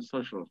doesn't mean it's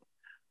socialism.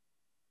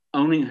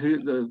 Owning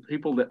the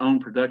people that own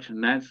production,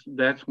 that's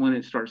when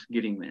it starts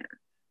getting there.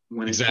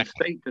 When it's the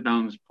state that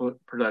owns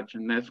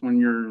production, that's when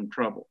you're in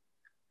trouble.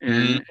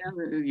 And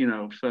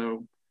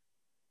so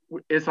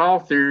it's all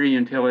theory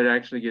until it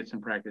actually gets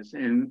in practice.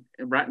 And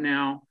right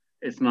now,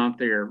 it's not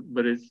there,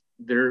 but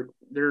there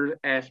are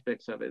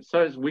aspects of it.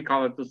 So as we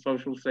call it the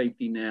social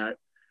safety net,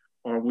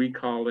 or we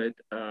call it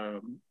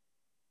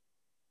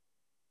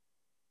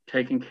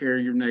taking care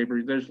of your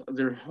neighbors. There's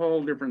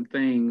whole different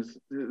things.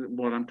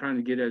 What I'm trying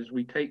to get at is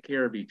we take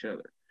care of each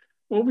other.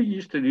 Well, we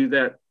used to do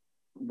that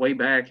way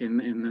back in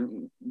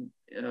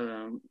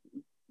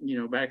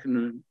back in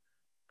the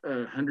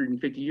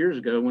 150 years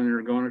ago when they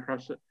were going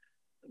across the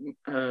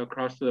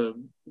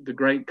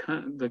great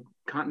the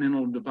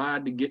continental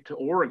divide to get to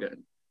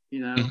Oregon.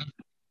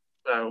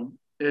 So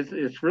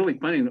it's really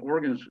funny. The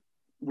Oregon's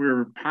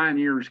where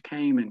pioneers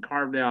came and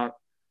carved out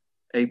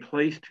a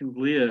place to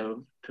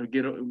live to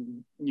get, I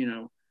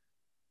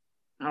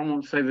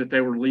won't say that they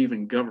were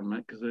leaving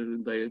government because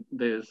they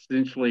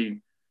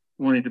essentially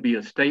wanted to be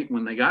a state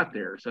when they got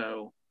there.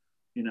 So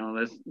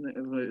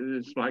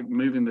it's like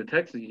moving to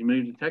Texas. You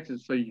move to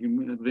Texas so you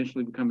can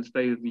eventually become a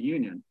state of the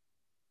union.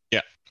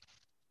 Yeah.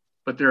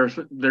 But their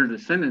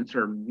descendants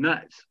are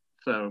nuts.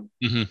 So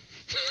Mm-hmm.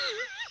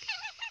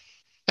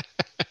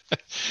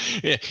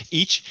 Yeah.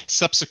 Each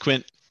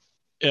subsequent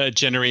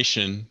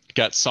generation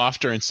got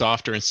softer and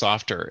softer and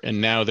softer, and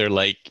now they're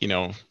like,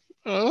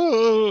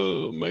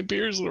 oh, my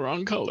beer's the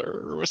wrong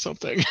color or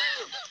something.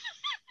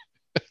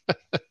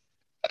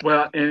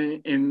 well,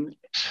 and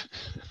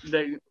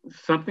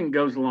something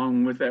goes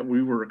along with that.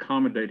 We were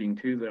accommodating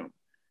to them,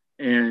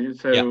 and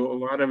so Yeah. a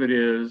lot of it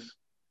is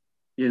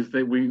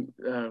that we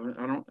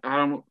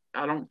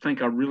I don't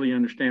think I really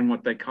understand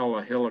what they call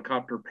a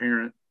helicopter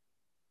parent.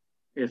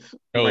 It's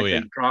Oh like yeah.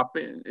 they drop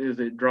in.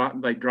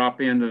 They drop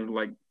in to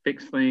like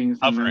fix things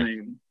and then Hovering.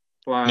 they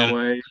fly No, no,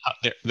 away.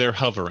 they're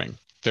hovering.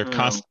 They're Oh,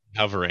 constantly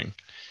hovering.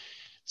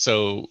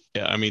 So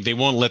yeah, I mean, they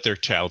won't let their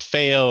child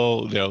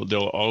fail.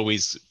 They'll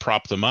always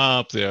prop them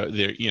up. They're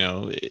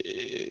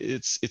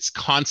it's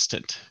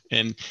constant,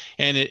 and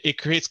it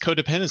creates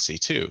codependency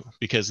too,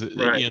 because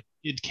right.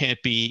 it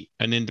can't be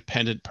an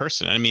independent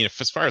person. I mean,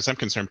 as far as I'm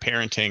concerned,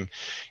 parenting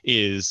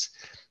is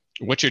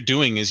what you're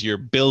doing is you're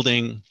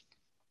building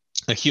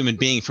a human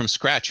being from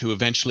scratch who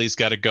eventually has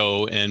got to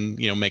go and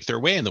make their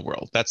way in the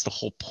world. That's the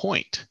whole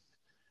point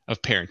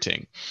of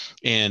parenting.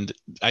 And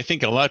I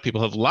think a lot of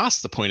people have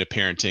lost the point of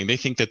parenting. They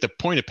think that the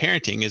point of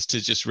parenting is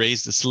to just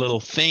raise this little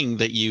thing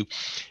that you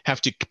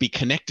have to be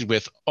connected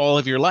with all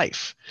of your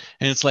life.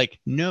 And it's like,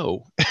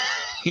 no,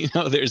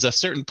 there's a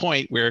certain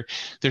point where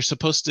they're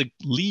supposed to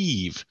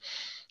leave.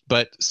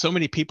 But so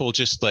many people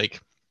just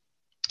like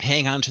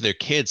hang on to their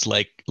kids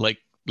like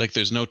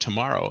there's no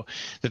tomorrow,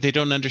 that they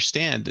don't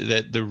understand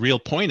that the real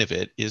point of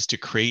it is to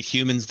create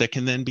humans that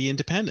can then be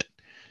independent.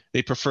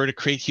 They prefer to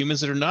create humans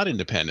that are not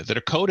independent, that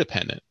are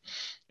codependent.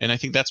 And I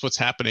think that's what's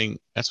happening.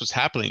 That's what's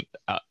happening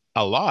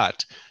a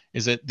lot,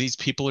 is that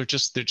they're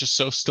just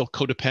so still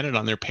codependent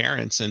on their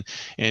parents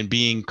and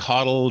being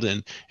coddled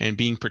and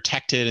being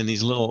protected in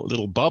these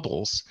little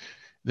bubbles,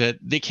 that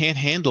they can't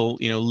handle,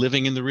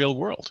 living in the real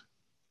world.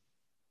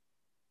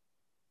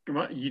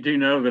 Well, you do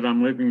know that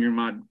I'm living in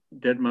my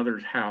dead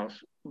mother's house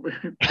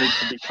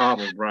to be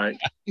coddled, right?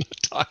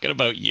 Talking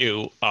about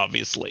you,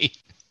 obviously.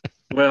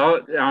 Well,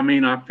 I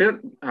mean, I fit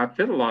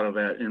a lot of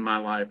that in my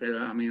life.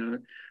 I mean,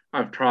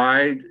 I've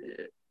tried,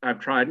 I've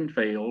tried and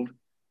failed,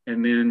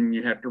 and then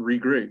you have to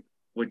regroup,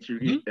 which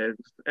Mhm.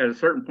 at a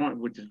certain point,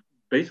 which is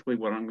basically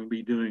what I'm going to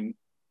be doing,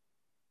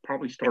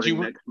 probably But starting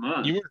next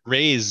month. you weren't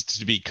raised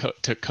to be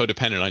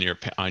codependent on your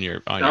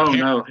Oh parents.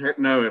 no, heck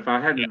no! If I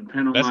had Yeah, to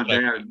depend on that's my what I.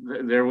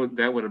 dad,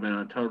 that would have been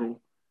a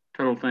total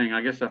thing.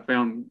 I guess I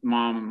found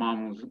mom, and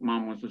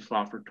mom was a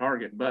softer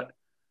target, but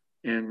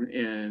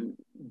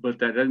that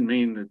doesn't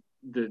mean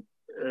that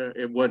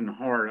it wasn't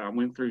hard. I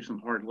went through some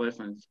hard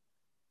lessons.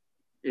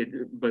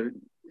 But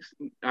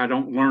I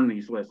don't learn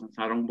these lessons.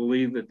 I don't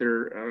believe that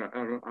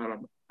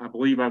I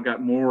believe I've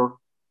got more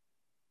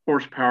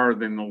horsepower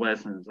than the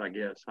lessons. I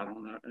guess I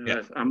don't know.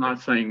 Yeah. I'm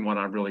not saying what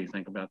I really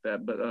think about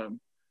that,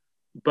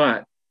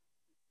 but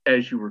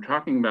as you were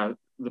talking about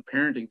the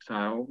parenting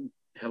style,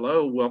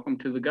 hello, welcome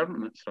to the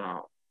government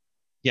style.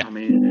 Yeah. I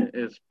mean,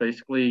 it's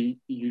basically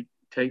you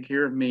take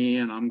care of me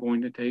and I'm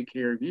going to take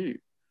care of you.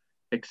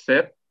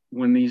 Except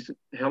when these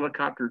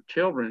helicopter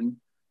children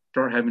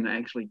start having to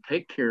actually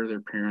take care of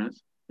their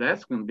parents,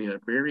 that's going to be a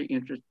very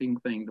interesting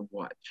thing to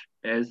watch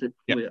as it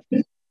Yeah.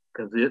 flips,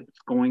 because it's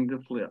going to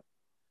flip,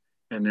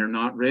 and they're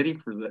not ready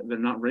for that. They're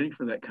not ready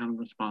for that kind of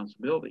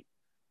responsibility.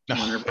 No,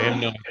 Whenever, they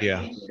have no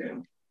idea.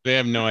 They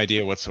have no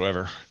idea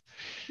whatsoever.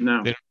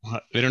 no,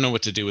 They don't know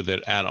what to do with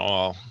it at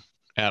all,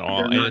 at they're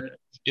all. And not.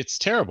 it's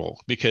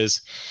terrible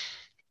because,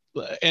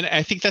 and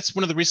I think that's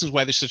one of the reasons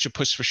why there's such a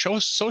push for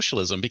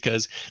socialism,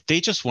 because they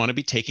just want to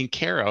be taken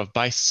care of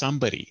by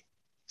somebody,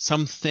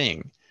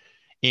 something.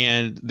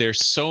 And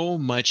there's so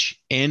much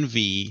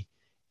envy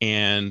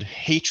and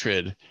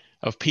hatred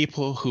of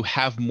people who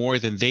have more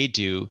than they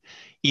do,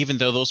 even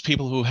though those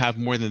people who have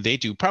more than they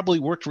do probably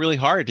worked really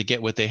hard to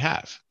get what they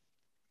have.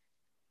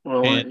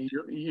 Well, And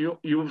you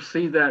will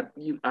see that.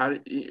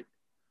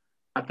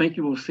 I think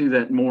you will see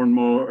that more and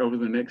more over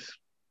the next,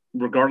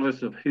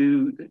 regardless of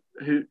who.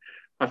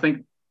 I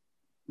think.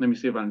 Let me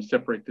see if I can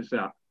separate this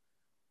out.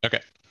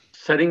 okay.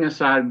 Setting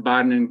aside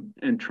Biden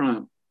and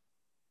Trump,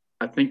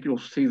 I think you'll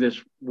see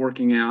this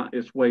working out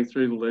its way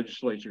through the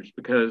legislatures,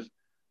 because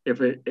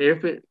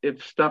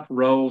if stuff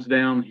rolls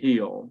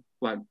downhill,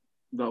 like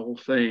the whole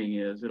saying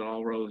is, it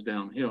all rolls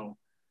downhill.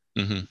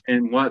 Hmm.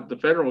 And what the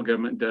federal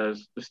government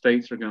does, the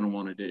states are going to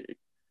want to do.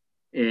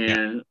 Yeah.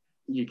 And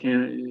you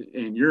can,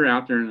 and you're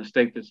out there in a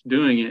state that's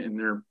doing it,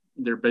 and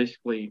they're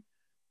basically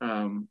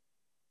um,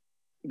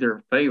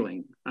 they're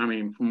failing. I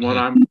mean, Hmm.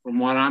 from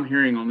what I'm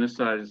hearing on this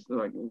side is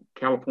like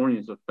California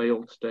is a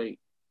failed state.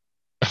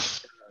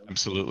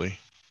 Absolutely.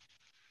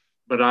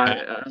 But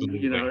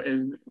Absolutely.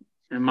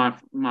 and my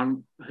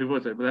who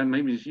was it? But then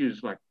maybe it's you.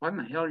 It's like, what in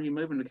the hell are you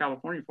moving to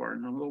California for?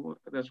 And I'm, well,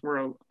 that's where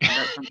I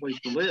got someplace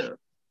to live.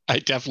 I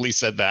definitely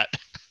said that.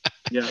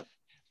 Yeah,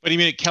 But I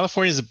mean,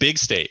 California is a big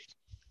state.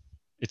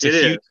 It's a It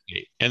is. huge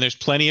state, and there's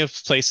plenty of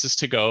places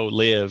to go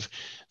live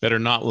that are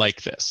not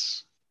like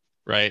this,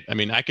 right? I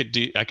mean, I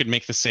could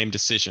make the same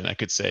decision. I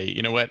could say,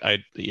 you know what,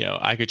 I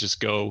could just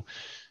go,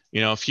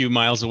 a few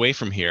miles away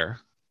from here,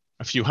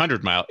 a few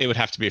hundred miles. It would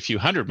have to be a few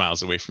hundred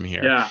miles away from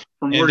here, Yeah,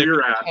 from and where there's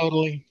you're at.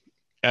 totally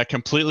a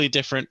completely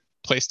different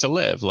place to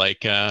live,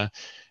 like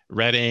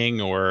Reading,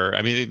 or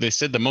I mean, they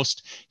said the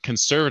most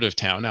conservative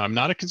town. Now, I'm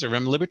not a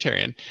conservative, I'm a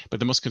libertarian,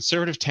 but the most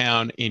conservative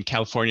town in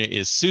California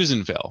is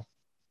Susanville.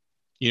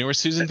 You know where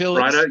Susanville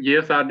Right is? up.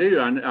 Yes, I do.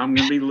 I'm going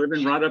to be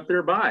living right up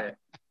there by it.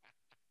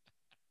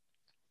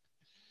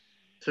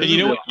 And you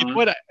know what? Susanville, You know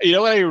huh? what? You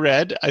know what I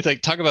read? I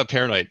think talk about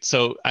paranoid.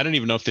 So I don't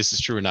even know if this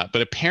is true or not,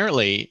 but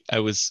apparently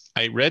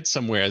I read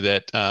somewhere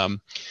that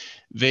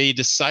they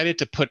decided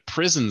to put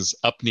prisons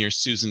up near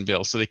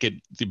Susanville so they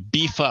could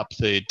beef up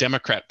the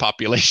Democrat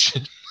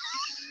population.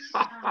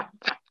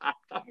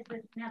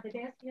 Now the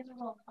desk is a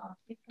roll call.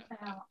 Speak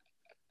about.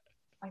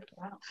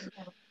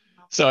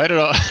 So I don't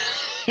know.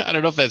 I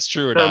don't know if that's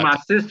true or So not. my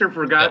sister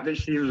forgot that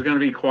she was going to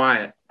be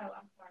quiet. Oh,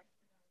 I'm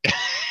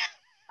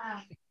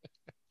sorry.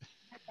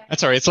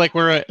 That's all right. It's like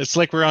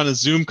we're on a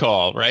Zoom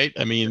call, right?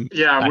 I mean,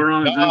 Yeah, we're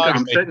on a Zoom. dogs,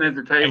 I'm sitting at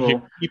the I hear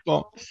table,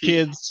 people,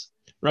 kids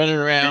running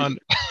around,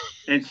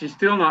 and she's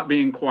still not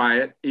being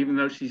quiet, even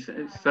though she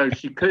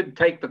could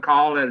take the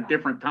call at a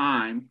different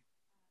time.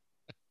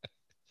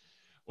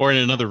 or in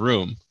another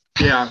room.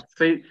 Yeah.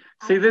 See,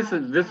 this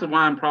is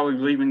why I'm probably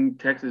leaving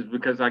Texas,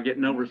 because I get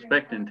no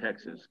respect in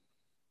Texas.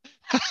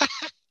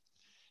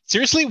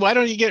 Seriously, why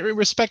don't you get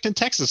respect in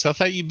Texas? I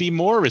thought you'd be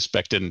more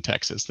respected in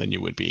Texas than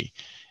you would be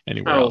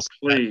anywhere else.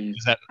 Please.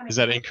 Is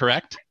that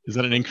incorrect? Is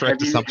that an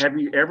incorrect assumption? Have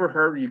you ever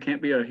heard you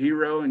can't be a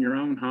hero in your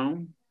own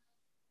home?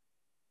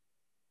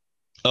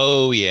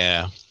 Oh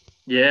yeah.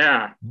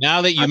 Yeah.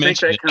 Now that you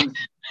mention it,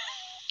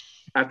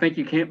 I think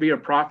you can't be a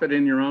prophet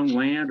in your own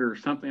land, or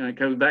something that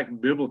goes back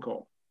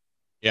biblical.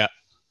 yeah.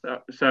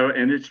 So,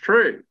 and it's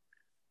true.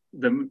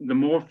 The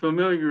more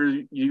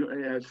familiar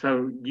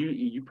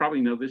you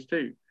probably know this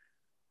too.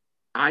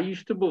 I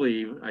used to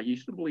believe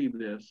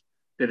this,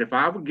 that if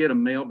I would get a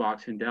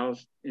mailbox in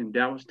Dallas,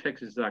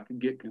 Texas, I could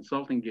get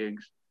consulting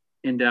gigs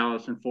in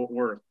Dallas and Fort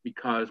Worth,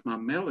 because my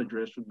mail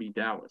address would be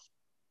Dallas,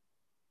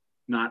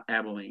 not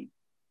Abilene.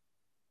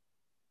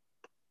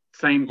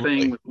 Same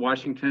thing with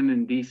Washington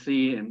and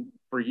DC, and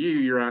for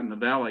you're out in the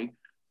Valley,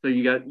 so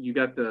you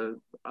got the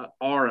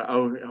aura.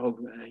 Oh,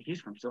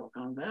 he's from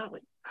Silicon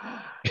Valley.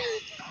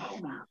 Oh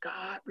my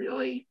God,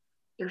 really?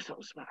 They're so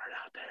smart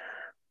out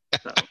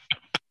there. So.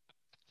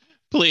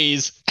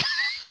 Please.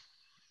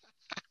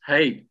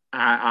 Hey,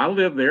 I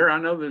live there. I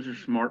know there's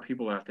smart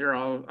people out there.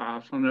 I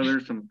also know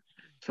there's some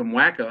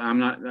wacko. I'm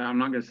not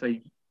going to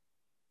say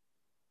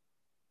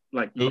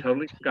like you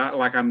totally got,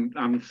 like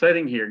I'm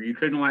sitting here. You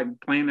couldn't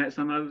like plan that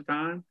some other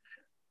time.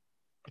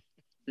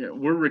 Yeah,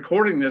 we're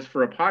recording this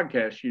for a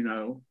podcast, you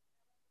know.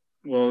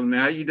 Well,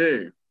 now you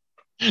do.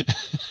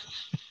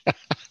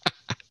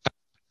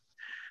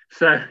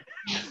 So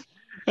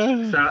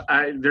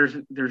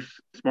there's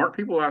smart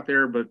people out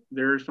there, but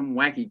there are some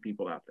wacky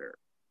people out there.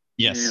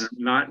 Yes. And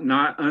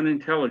not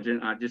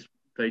unintelligent.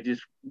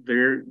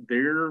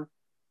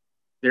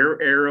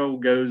 Their arrow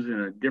goes in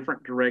a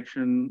different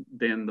direction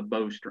than the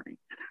bowstring.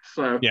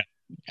 So yeah.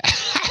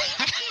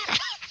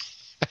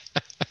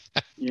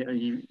 Yeah,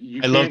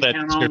 you I love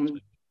that.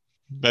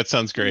 That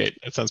sounds great.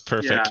 That sounds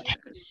perfect.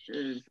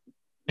 Yeah,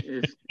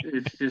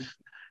 it's just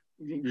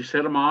you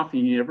set them off,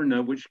 and you never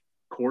know which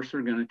course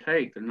they're going to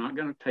take. They're not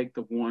going to take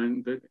the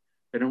one that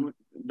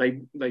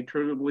they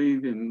truly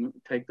believe in.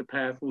 Take the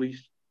path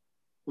least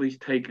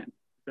taken.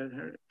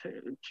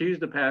 Choose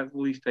the path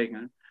least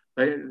taken.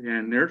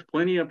 And there's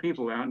plenty of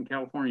people out in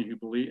California who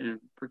believe, and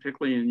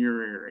particularly in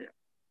your area.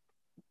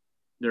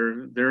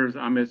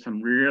 I met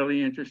some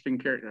really interesting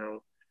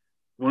characters.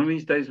 One of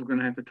these days, we're going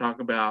to have to talk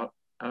about.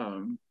 I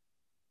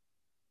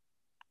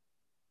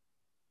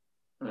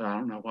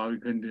don't know why we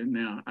couldn't do it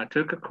now. I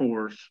took a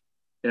course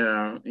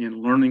in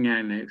Learning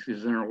Annex.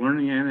 Is there a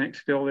Learning Annex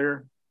still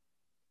there?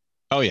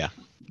 Oh yeah,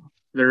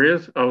 there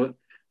is. Oh,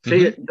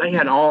 see, they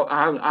had all.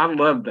 I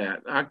love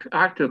that.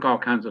 I took all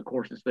kinds of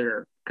courses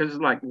there because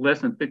it's like less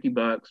than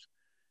 $50,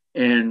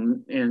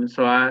 and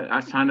so I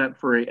signed up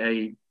for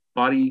a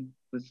body.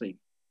 Let's see.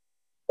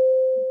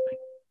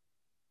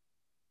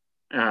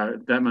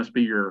 That must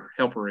be your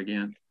helper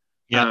again.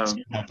 Yeah,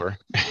 helper.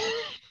 I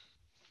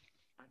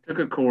took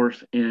a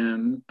course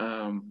in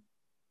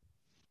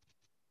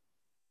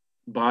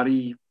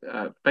body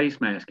face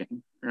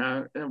masking.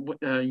 Where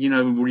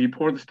you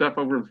pour the stuff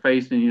over the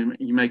face and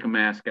you make a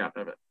mask out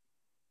of it.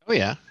 Oh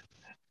yeah.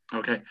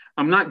 Okay.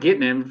 I'm not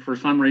getting it. For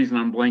some reason,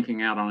 I'm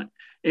blanking out on it.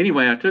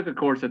 Anyway, I took a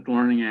course at the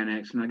Learning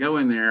Annex, and I go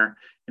in there,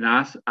 and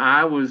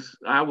I was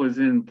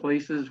in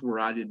places where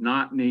I did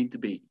not need to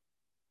be.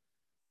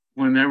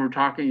 When they were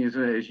talking, as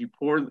you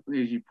pour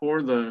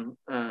the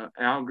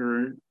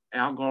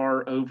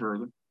agar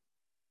over,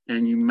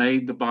 and you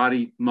made the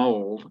body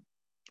mold,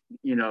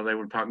 they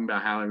were talking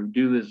about how they would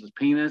do this as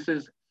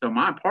penises. So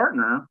my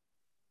partner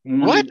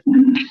wanted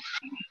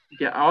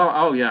Yeah.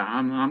 Oh yeah.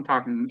 I'm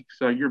talking.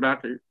 So you're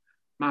about to.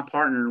 My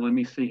partner. Let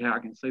me see how I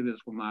can say this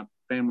with my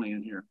family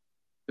in here,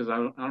 because I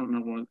don't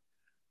know what.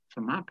 So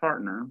my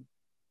partner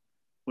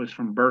was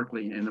from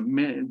Berkeley, and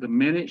the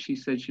minute she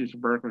said she was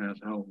from Berkeley, I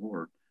was, oh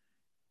Lord.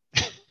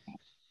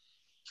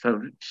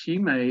 So she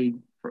made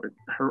for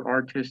her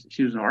artist.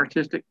 She was an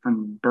artistic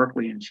from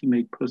Berkeley, and she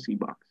made pussy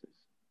boxes.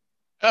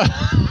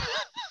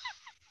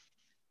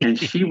 And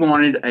she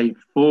wanted a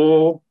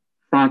full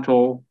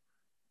frontal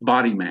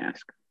body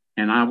mask,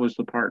 and I was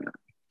the partner.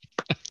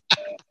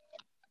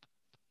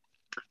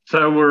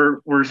 So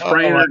we're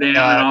spraying her down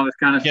and all this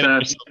kind of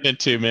stuff.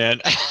 Into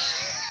man.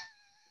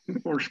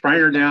 We're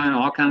spraying her down and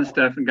all kind of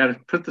stuff, and got to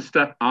put the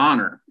stuff on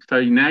her.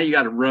 So now you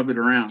got to rub it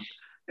around.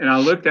 And I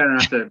looked at her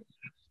and I said,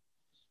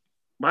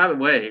 "By the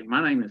way,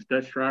 my name is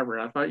Dutch Driver.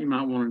 I thought you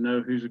might want to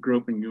know who's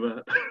groping you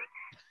up."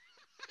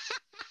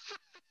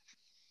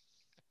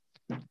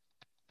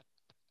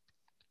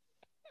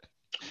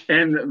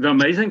 And the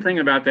amazing thing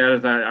about that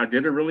is I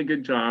did a really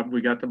good job. We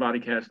got the body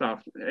cast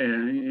off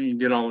and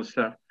did all this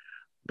stuff.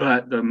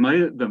 But the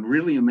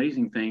really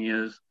amazing thing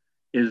is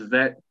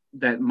that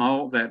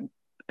mold, that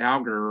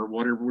agar or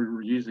whatever we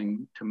were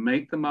using to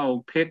make the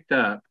mold, picked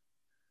up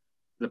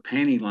the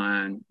panty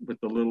line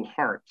with the little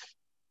hearts.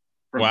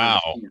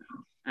 Wow.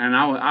 And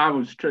I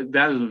was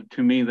to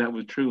me that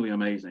was truly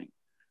amazing.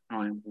 I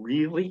went,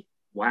 really?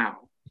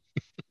 Wow.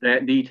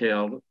 That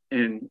detailed,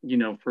 and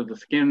for the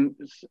skin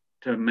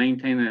to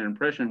maintain that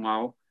impression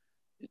while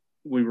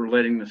we were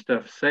letting the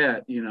stuff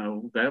set,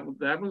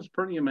 that was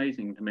pretty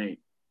amazing to me.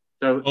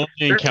 So only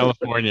in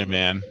California,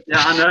 man.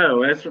 Yeah, I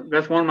know.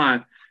 That's one of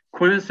my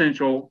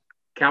quintessential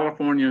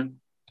California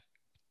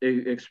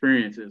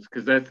experiences,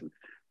 because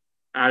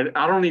I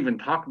don't even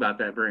talk about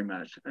that very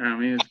much. I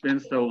mean, it's been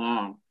so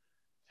long.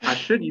 I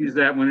should use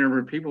that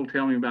whenever people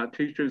tell me about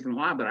Two Truths and a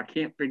Lie, but I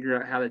can't figure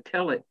out how to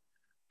tell it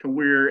to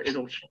where it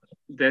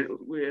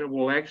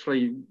will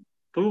actually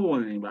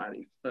fool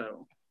anybody.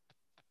 So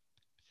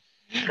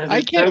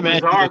I can't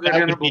imagine bizarre, they're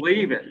going to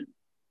believe it.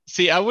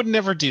 See, I would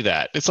never do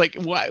that. It's like,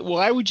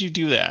 why would you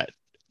do that?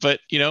 But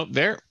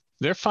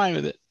they're fine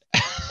with it.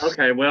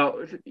 Okay,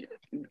 well,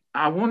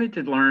 I wanted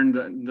to learn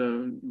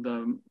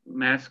the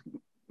mask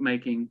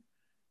making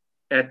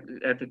at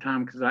the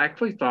time, because I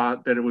actually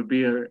thought that it would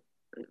be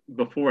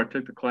before I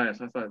took the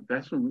class. I thought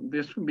this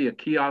would be a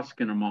kiosk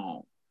in a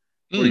mall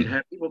where you'd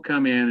have people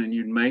come in and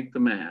you'd make the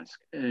mask.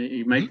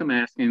 You make the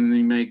mask, and then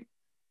you make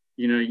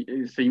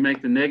so you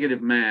make the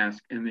negative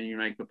mask, and then you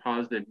make the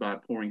positive by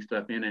pouring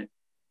stuff in it.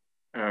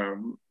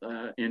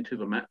 Into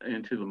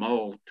the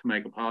mold to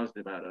make a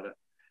positive out of it.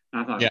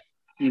 And I thought,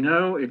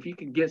 if you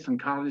could get some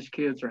college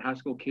kids or high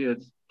school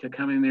kids to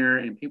come in there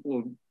and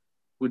people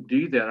would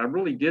do that, I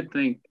really did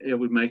think it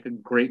would make a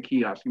great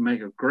kiosk. You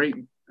make a great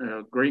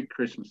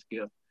Christmas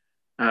gift.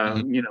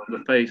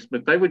 The face,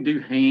 but they would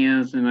do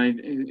hands, and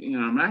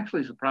I'm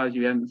actually surprised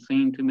you haven't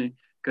seen too many,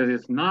 because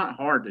it's not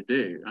hard to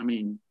do. I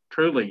mean,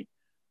 truly.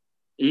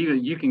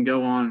 Even you can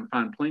go on and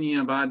find plenty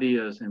of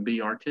ideas and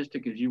be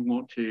artistic as you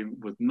want to,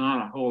 with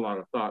not a whole lot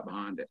of thought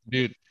behind it.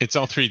 Dude, it's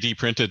all 3D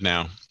printed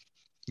now.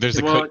 There's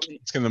a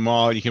kiosk in the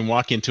mall. You can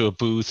walk into a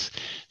booth,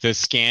 they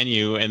scan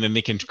you, and then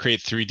they can create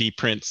 3D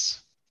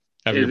prints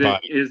of your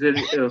body. Is it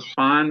a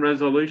fine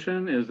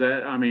resolution? Is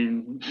that,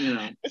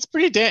 It's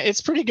pretty good.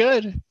 It's pretty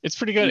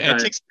good. Okay.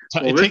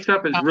 And this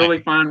stuff is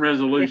really fine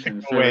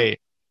resolution.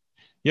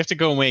 You have to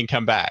go away and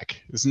come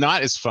back. It's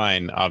not as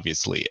fine,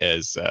 obviously,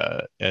 as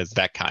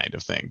that kind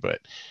of thing, but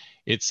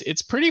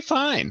it's pretty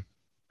fine.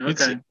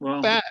 Okay,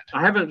 well, bad.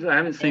 I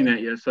haven't seen that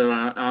yet.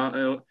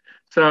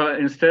 So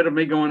instead of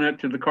me going up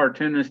to the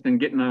cartoonist and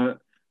getting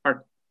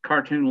our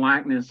cartoon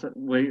likeness,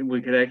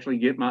 we could actually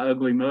get my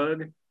ugly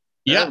mug.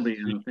 Yeah,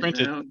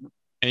 print it, and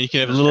you can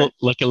have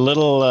it's like a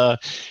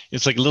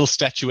little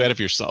statuette of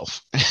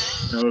yourself.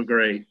 Oh,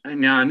 great!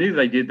 Now I knew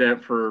they did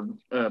that for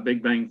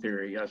Big Bang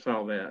Theory. I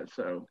saw that,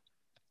 so.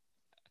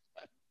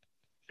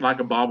 Like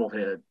a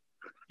bobblehead.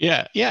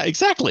 Yeah,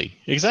 exactly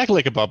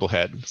like a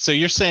bobblehead. So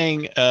you're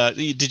saying,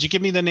 did you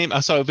give me the name?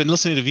 So I've been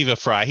listening to Viva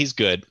Fry. He's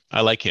good.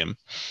 I like him.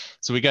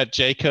 So we got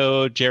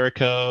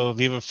Jericho,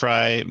 Viva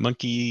Fry,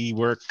 Monkey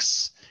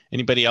Works.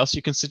 Anybody else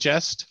you can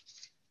suggest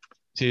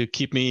to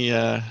keep me?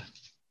 Going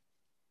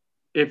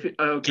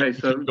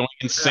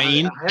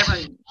insane.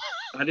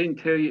 I didn't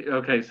tell you.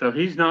 Okay, so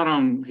he's not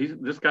on.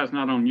 This guy's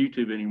not on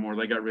YouTube anymore.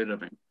 They got rid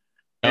of him.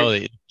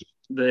 The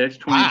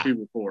X22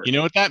 report. You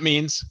know what that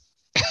means?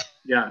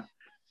 Yeah,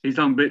 he's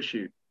on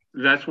BitChute.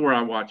 That's where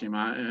I watch him.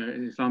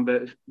 He's on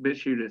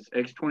BitChute. It's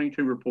X22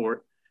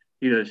 report.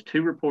 He does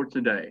 2 reports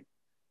a day.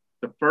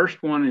 The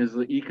first one is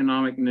the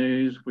economic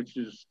news, which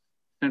is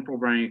central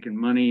bank and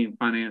money and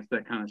finance,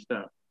 that kind of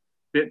stuff.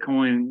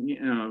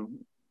 Bitcoin,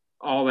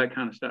 all that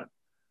kind of stuff.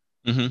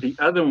 Mm-hmm. The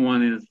other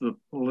one is the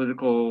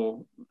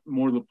political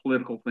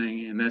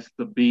thing, and that's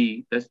the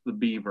B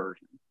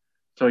version.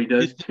 So he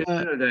does 2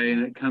 a day,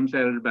 and it comes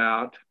out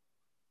at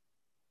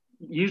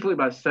usually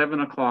by 7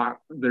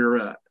 o'clock, they're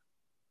up.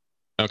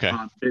 Okay.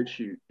 On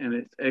BitChute, and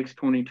it's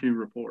X22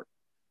 report.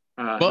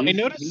 Well, I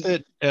noticed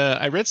that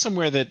I read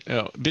somewhere that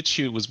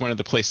BitChute was one of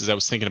the places I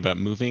was thinking about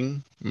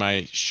moving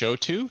my show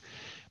to,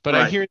 but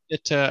right. I hear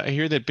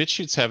that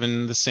BitChute's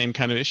having the same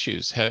kind of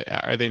issues.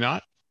 Are they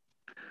not?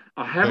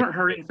 I haven't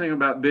heard anything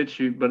about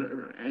BitChute, but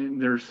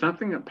there's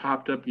something that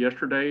popped up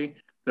yesterday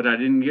that I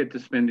didn't get to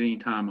spend any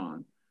time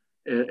on.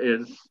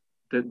 Is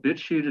that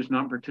BitChute is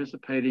not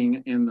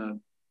participating in the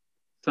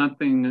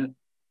something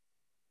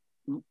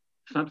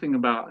something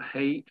about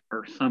hate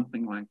or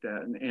something like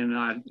that. And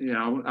I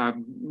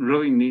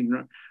really need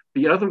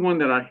the other one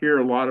that I hear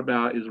a lot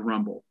about is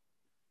Rumble.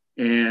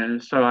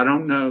 And so I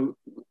don't know.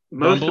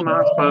 Most of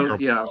Rumble? my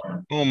folks, yeah.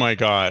 Oh my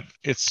God,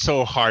 it's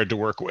so hard to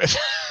work with.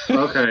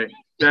 Okay,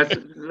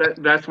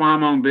 that's why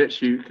I'm on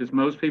BitChute, because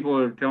most people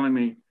are telling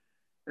me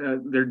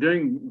they're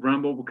doing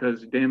Rumble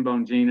because Dan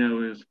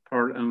Bongino is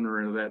part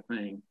owner of that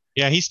thing.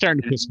 Yeah, he's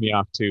starting to piss me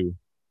off too.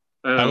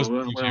 I was Oh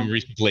listening to well, him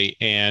recently,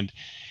 and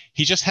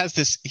he just has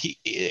this.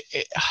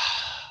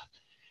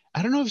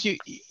 I don't know if do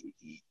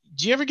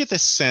you ever get the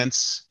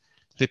sense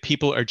that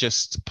people are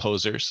just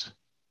posers,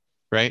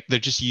 right? They're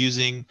just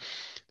using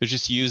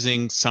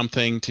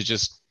something to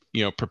just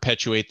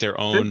perpetuate their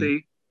could own.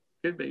 be.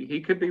 Could be.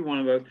 He could be one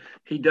of those.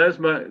 He does,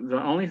 but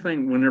the only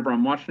thing, whenever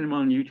I'm watching him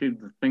on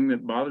YouTube, the thing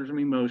that bothers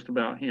me most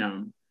about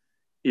him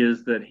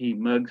is that he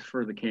mugs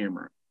for the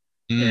camera.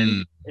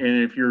 Mm,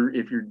 And if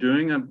you're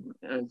doing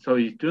so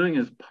he's doing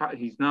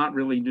he's not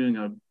really doing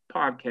a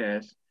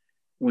podcast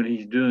when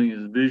he's doing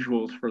his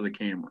visuals for the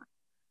camera.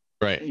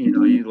 right.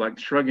 He's like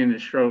shrugging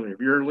his shoulder. If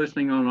you're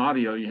listening on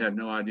audio, you have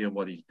no idea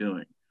what he's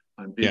doing.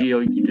 On Yeah. video,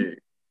 you do.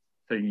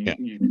 So Yeah.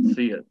 you can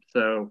see it.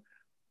 So,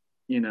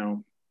 you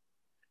know,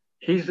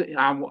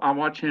 I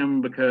watch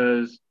him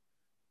because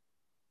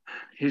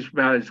he's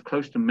about as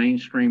close to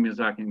mainstream as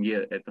I can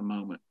get at the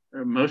moment.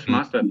 Most of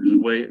my stuff is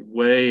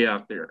way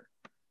out there.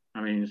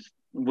 I mean,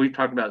 we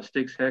talked about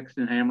Sticks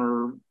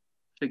Hexenhammer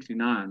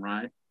 69,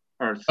 right?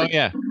 Or Oh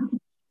yeah.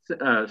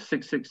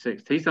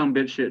 666. He's on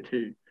BitChute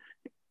too.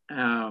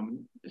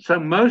 So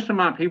most of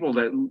my people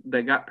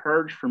that got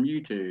purged from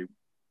YouTube,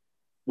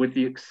 with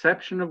the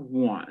exception of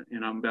one,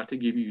 and I'm about to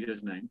give you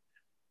his name,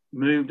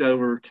 moved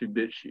over to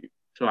BitChute,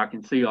 so I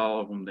can see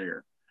all of them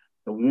there.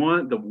 The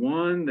one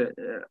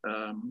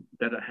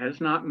that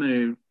has not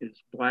moved is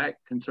Black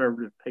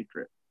Conservative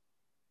Patriot.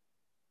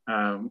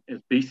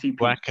 Is BCP.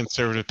 Black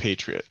Conservative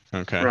Patriot.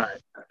 Okay.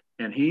 Right,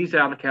 and he's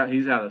out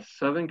of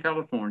Southern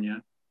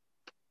California.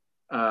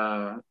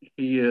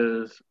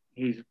 He's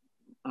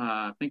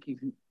I think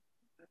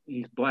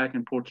he's Black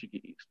and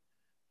Portuguese.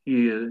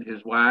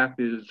 His wife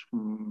is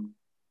from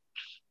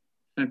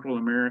Central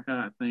America,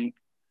 I think,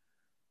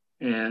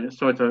 and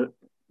so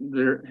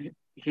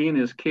he and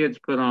his kids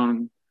put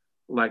on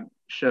like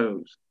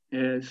shows,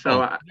 and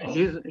so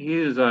he does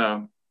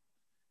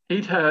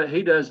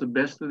the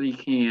best that he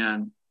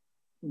can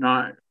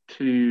not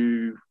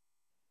to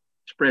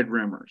spread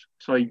rumors.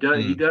 So he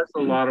does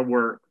a lot of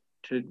work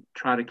to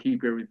try to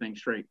keep everything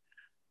straight.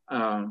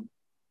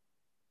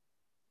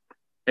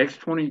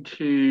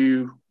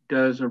 X22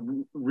 does a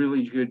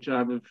really good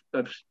job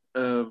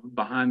of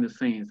behind the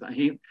scenes.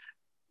 He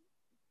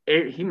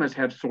must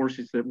have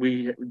sources that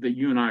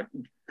you and I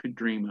could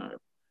dream of,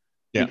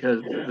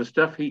 because the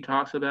stuff he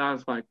talks about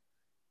is like,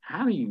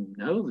 how do you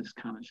know this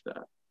kind of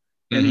stuff?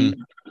 And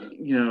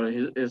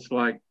it's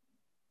like,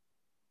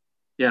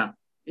 yeah,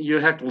 you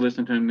have to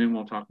listen to him, then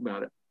we'll talk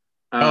about it.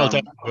 I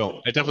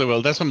definitely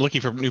will. That's why I'm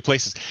looking for new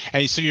places.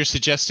 And so you're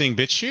suggesting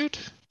BitChute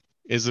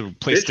is a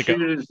place to go?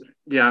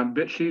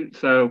 BitChute.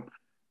 So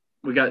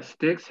we got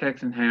Sticks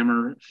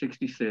Hexenhammer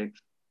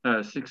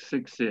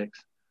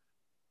 666.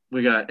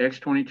 We got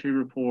X22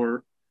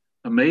 Report.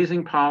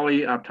 Amazing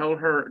Polly. I've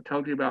told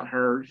you about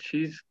her.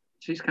 She's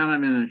kind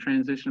of in a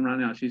transition right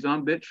now. She's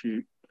on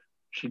BitChute.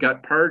 She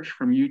got purged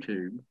from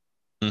YouTube.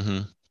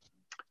 Mm-hmm.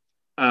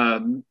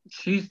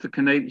 She's the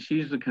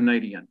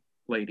Canadian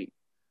lady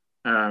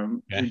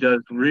who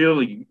does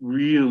really,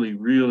 really,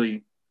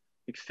 really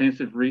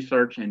extensive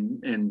research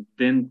and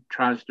then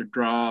tries to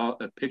draw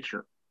a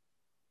picture,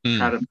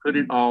 try to put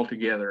it all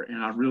together.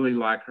 And I really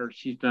like her.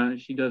 She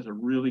does a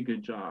really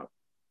good job.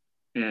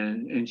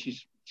 And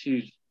she's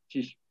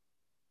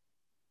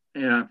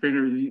and I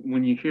figure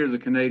when you hear the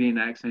Canadian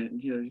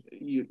accent, you'll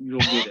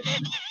get it.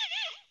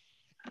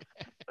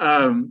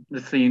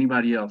 Let's see,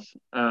 anybody else?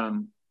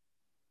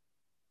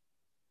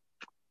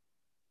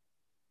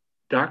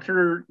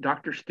 Dr.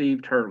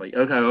 Steve Turley.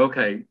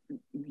 Okay.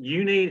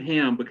 You need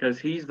him because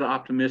he's the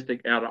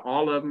optimistic out of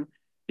all of them.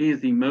 He is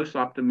the most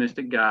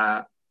optimistic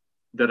guy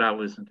that I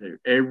listen to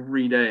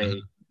every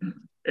day.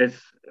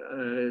 It's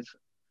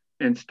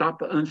and stop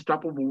the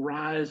unstoppable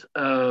rise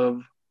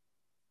of,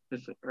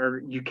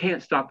 or you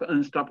can't stop the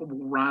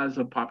unstoppable rise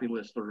of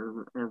populists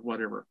or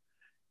whatever.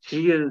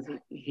 He does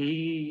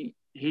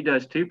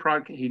two a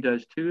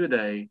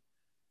day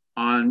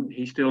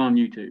he's still on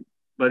YouTube,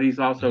 but he's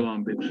also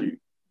on BitChute.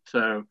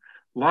 So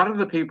a lot of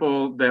the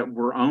people that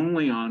were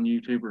only on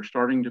YouTube are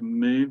starting to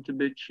move to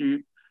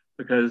BitChute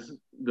because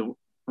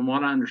from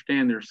what I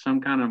understand, there's some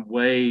kind of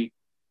way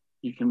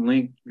you can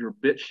link your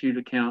BitChute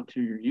account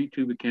to your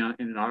YouTube account,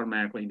 and it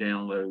automatically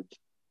downloads.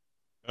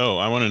 Oh,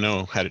 I want to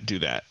know how to do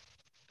that.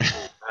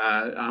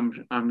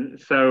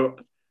 So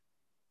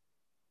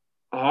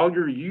all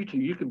your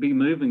YouTube, you could be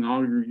moving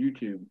all your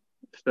YouTube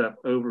stuff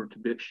over to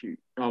BitChute.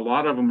 A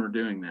lot of them are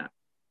doing that.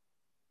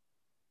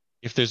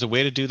 If there's a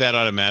way to do that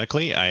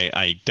automatically,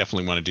 I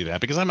definitely want to do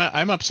that, because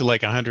I'm up to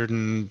like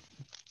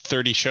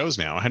 130 shows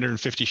now,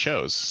 150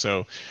 shows.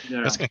 So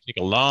that's going to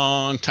take a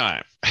long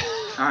time.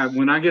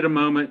 When I get a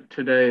moment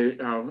today,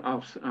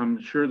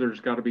 I'm sure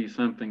there's got to be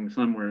something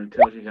somewhere that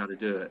tells you how to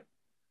do it.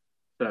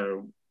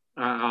 So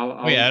I'll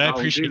I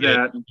appreciate do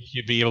that. If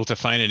you'd be able to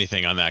find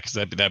anything on that, because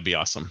that'd be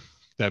awesome.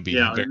 That'd be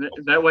very cool.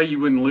 That way you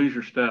wouldn't lose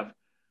your stuff.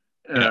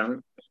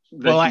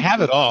 Well, I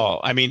have it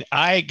all. I mean,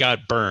 I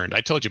got burned.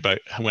 I told you about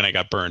when I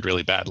got burned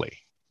really badly,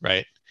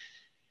 right?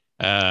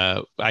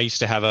 I used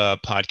to have a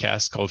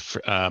podcast called,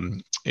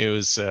 it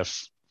was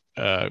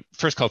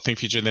first called Think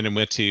Future, then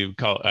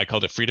I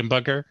called it Freedom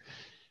Bunker.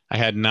 I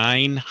had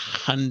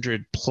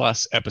 900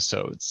 plus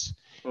episodes,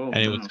 and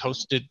it was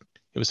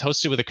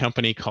hosted with a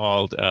company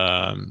called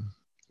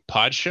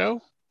Pod Show.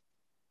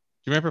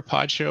 Do you remember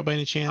Pod Show by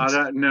any chance?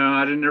 No,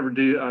 I didn't ever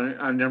do.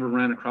 I never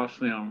ran across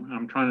them.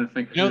 I'm trying to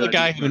think. You know the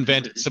guy who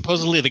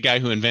supposedly the guy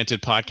who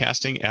invented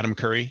podcasting, Adam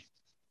Curry.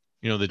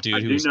 You know the dude. I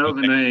do know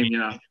the name.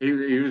 Yeah,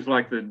 he was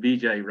like the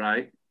DJ,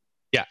 right?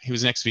 Yeah, he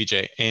was an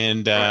ex-VJ,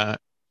 and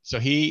so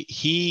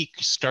he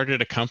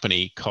started a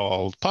company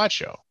called Pod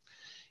Show,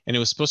 and it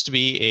was supposed to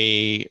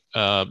be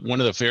one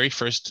of the very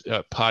first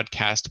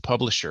podcast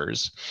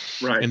publishers.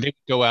 Right. And they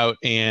would go out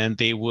and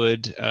they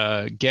would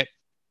get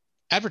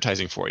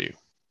advertising for you.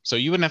 So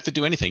you wouldn't have to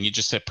do anything. You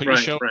just said put your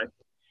show,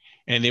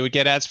 and they would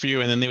get ads for you,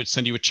 and then they would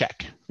send you a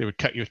check. They would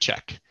cut you a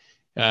check,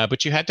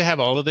 but you had to have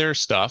all of their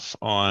stuff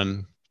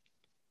on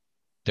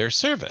their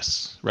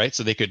service, right?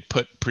 So they could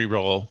put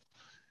pre-roll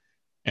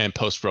and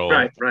post-roll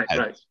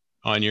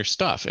on your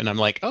stuff. And I'm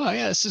like, oh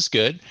yeah, this is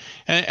good.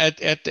 And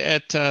at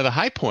the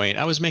high point,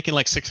 I was making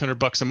like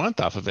 $600 a month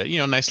off of it.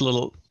 Nice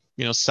little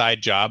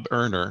side job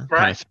earner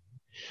kind of thing.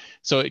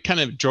 So it kind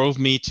of drove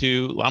me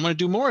to, I'm going to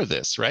do more of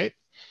this, right?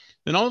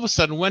 Then all of a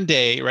sudden, one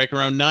day, right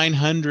around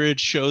 900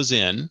 shows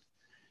in,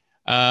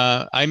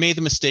 I made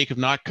the mistake of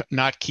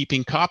not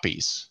keeping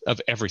copies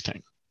of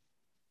everything,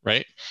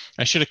 right?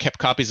 I should have kept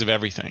copies of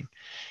everything.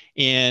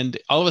 And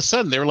all of a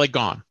sudden, they were like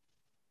gone.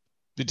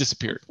 They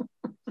disappeared.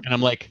 And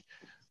I'm like,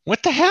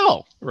 what the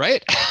hell,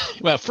 right?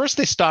 Well, first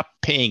they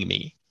stopped paying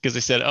me because they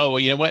said, oh, well,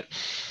 you know what?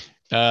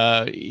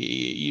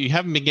 You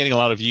haven't been getting a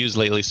lot of views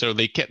lately. So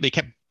they kept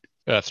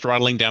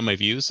throttling down my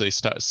views. So they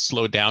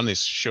slowed down. They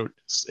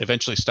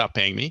eventually stopped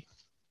paying me.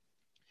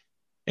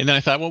 And then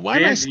I thought, well, why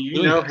am I do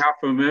you know how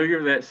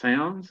familiar that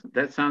sounds?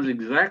 That sounds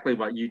exactly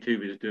what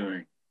YouTube is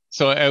doing.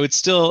 So I was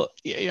still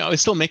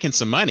making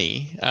some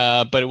money,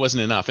 but it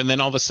wasn't enough. And then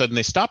all of a sudden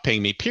they stopped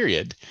paying me,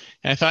 period.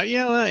 And I thought,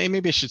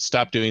 maybe I should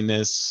stop doing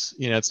this.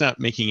 It's not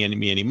making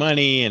me any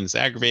money, and it's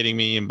aggravating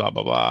me, and blah,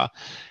 blah, blah.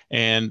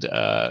 And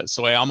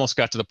so I almost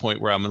got to the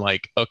point where I'm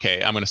like,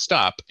 okay, I'm going to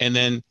stop. And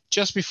then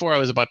just before I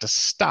was about to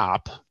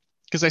stop,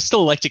 because I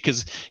still liked it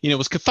because, it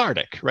was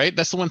cathartic, right?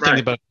 That's the one thing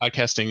about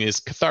podcasting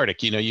is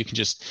cathartic. You can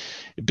just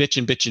bitch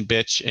and bitch and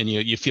bitch, and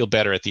you feel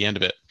better at the end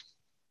of it.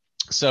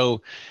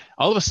 So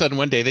all of a sudden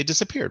one day they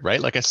disappeared, right?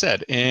 Like I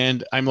said,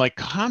 and I'm like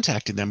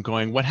contacting them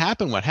going, what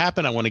happened? What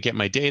happened? I want to get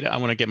my data. I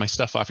want to get my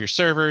stuff off your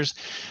servers,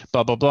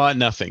 blah, blah, blah.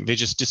 Nothing. They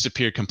just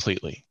disappeared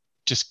completely,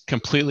 just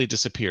completely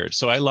disappeared.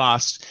 So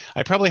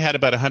I probably had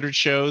about 100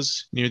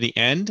 shows near the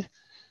end.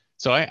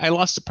 So I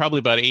lost probably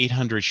about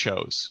 800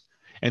 shows.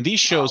 And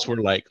these shows were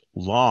like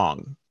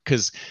long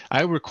because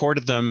I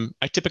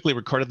typically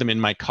recorded them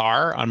in my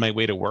car on my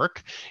way to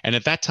work. And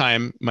at that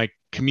time, my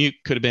commute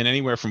could have been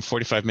anywhere from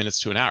 45 minutes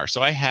to an hour.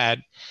 So I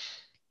had,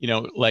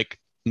 like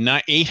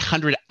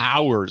 800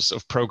 hours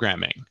of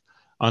programming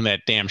on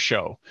that damn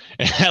show.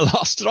 And I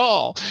lost it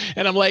all.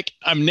 And I'm like,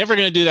 I'm never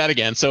going to do that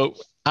again. So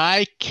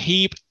I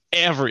keep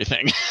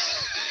everything.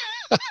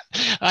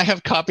 I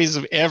have copies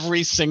of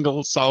every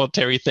single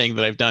solitary thing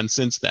that I've done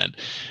since then.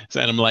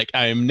 And I'm like,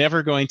 I'm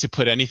never going to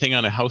put anything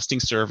on a hosting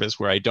service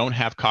where I don't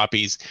have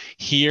copies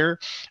here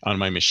on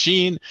my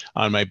machine,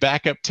 on my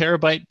backup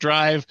terabyte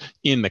drive,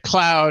 in the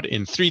cloud,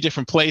 in 3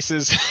 different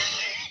places.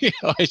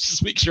 I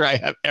just make sure I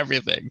have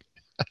everything.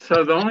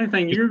 So the only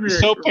thing you're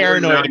so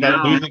paranoid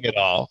about losing it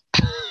all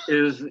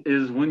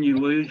is when you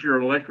lose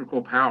your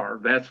electrical power.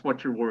 That's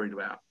what you're worried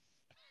about.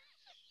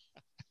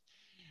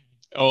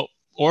 Oh,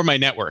 or my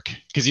network,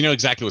 because you know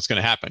exactly what's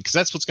going to happen, because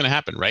that's what's going to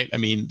happen, right? I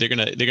mean, they're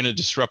going to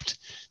disrupt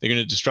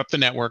the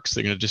networks.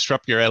 They're going to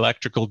disrupt your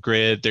electrical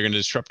grid. They're going to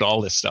disrupt all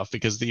this stuff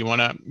because you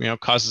want to,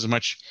 cause as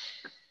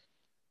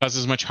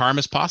much harm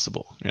as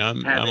possible. Have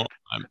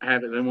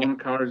it. They want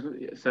to cause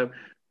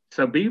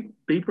so be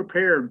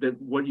prepared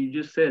that what you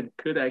just said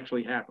could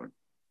actually happen.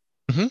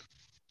 Mm-hmm.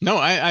 No,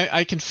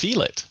 I can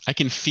feel it. I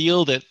can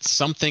feel that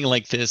something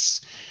like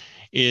this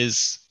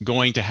is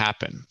going to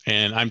happen,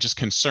 and I'm just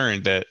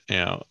concerned that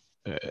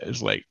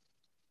it's like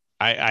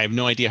I have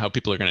no idea how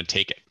people are going to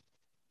take it.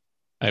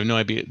 I have no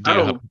idea how Oh,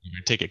 people are going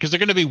to take it because they're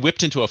going to be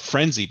whipped into a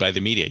frenzy by the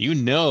media. You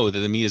know that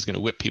the media is going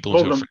to whip people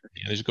well, into a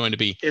frenzy. There's going to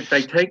be, if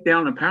they take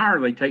down the power,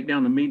 they take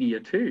down the media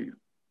too.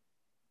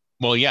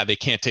 well, yeah, they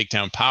can't take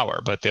down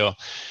power, but they'll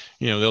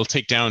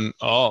take down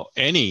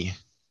any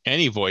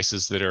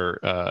voices that are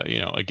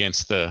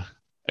against the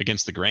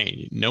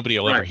grain. Nobody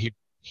will ever Right.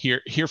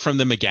 hear from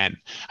them again.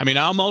 I mean,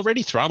 I'm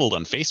already throttled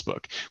on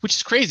Facebook, which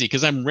is crazy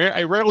because I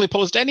rarely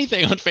post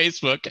anything on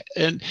Facebook,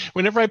 and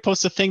whenever I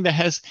post a thing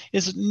that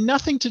is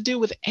nothing to do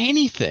with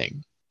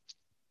anything,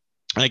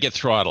 I get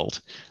throttled.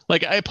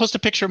 Like I post a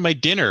picture of my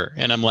dinner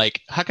and I'm like,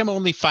 how come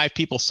only 5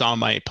 people saw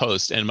my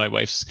post? And my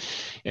wife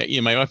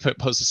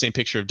posts the same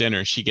picture of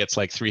dinner. She gets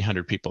like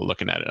 300 people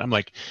looking at it. I'm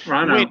like,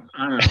 I wait. know.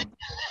 I know.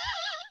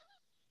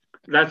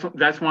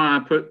 That's why I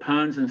put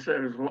puns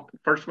instead.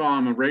 First of all,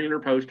 I'm a regular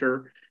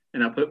poster,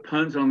 and I put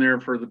puns on there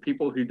for the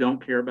people who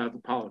don't care about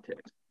the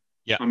politics.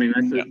 Yeah. I mean,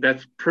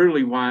 that's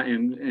truly why.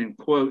 In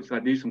quotes, I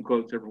do some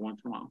quotes every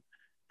once in a while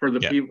for the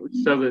people,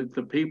 so that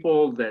the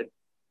people that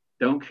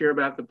don't care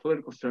about the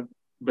political stuff.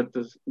 But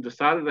the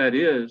side of that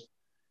is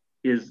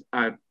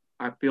I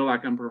feel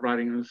like I'm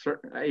providing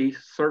a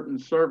certain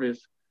service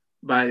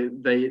by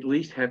they at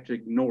least have to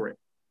ignore it.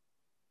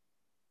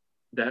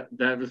 That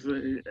is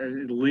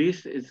at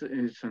least it's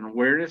an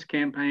awareness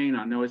campaign.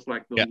 I know it's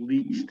like the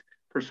least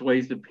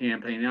persuasive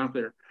campaign out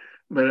there,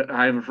 but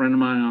I have a friend of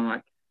mine. And I'm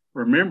like,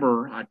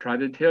 remember, I tried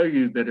to tell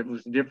you that it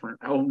was different.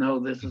 Oh no,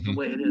 this is the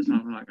way it is.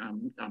 I'm like,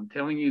 I'm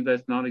telling you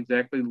that's not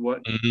exactly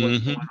what's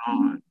going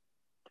on.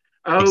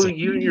 Oh, Exactly.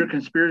 you and your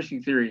conspiracy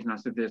theories. And I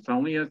said, it's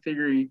only a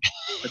theory,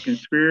 a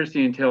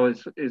conspiracy until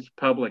it's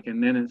public,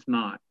 and then it's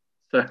not.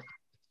 So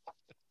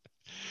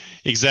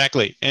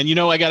exactly. And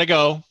I got to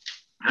go.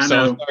 I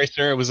know. Sorry,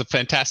 sir. It was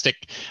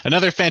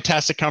another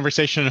fantastic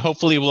conversation, and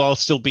hopefully we'll all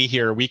still be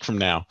here a week from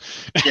now.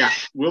 Yeah,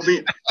 we'll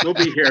be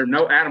here.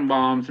 No atom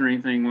bombs or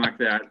anything like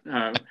that.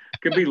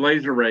 Could be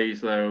laser rays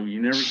though.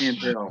 You never can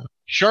tell.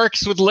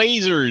 Sharks with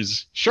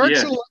lasers.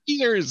 Sharks with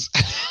lasers.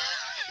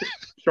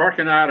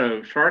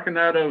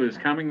 Sharknado is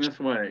coming this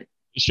way.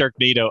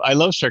 Sharknado. I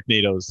love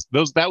Sharknadoes.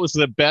 That was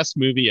the best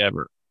movie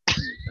ever.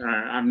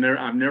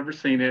 I've never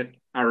seen it.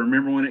 I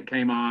remember when it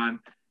came on.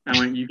 I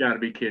went, you got to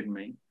be kidding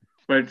me.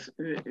 But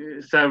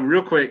so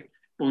real quick,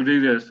 we'll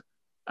do this.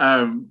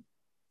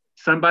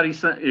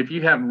 If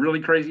you have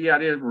really crazy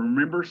ideas,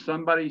 remember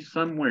somebody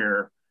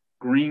somewhere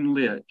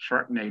greenlit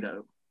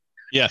Sharknado.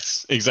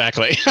 Yes,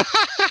 exactly.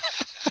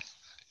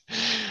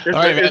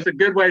 It's a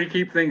good way to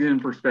keep things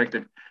in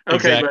perspective. Okay,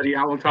 exactly. Buddy,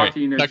 I will talk to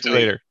you next week. Talk to you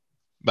later.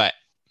 Bye.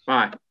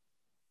 Bye.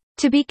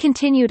 To be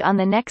continued on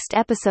the next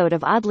episode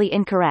of Oddly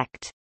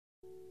Incorrect.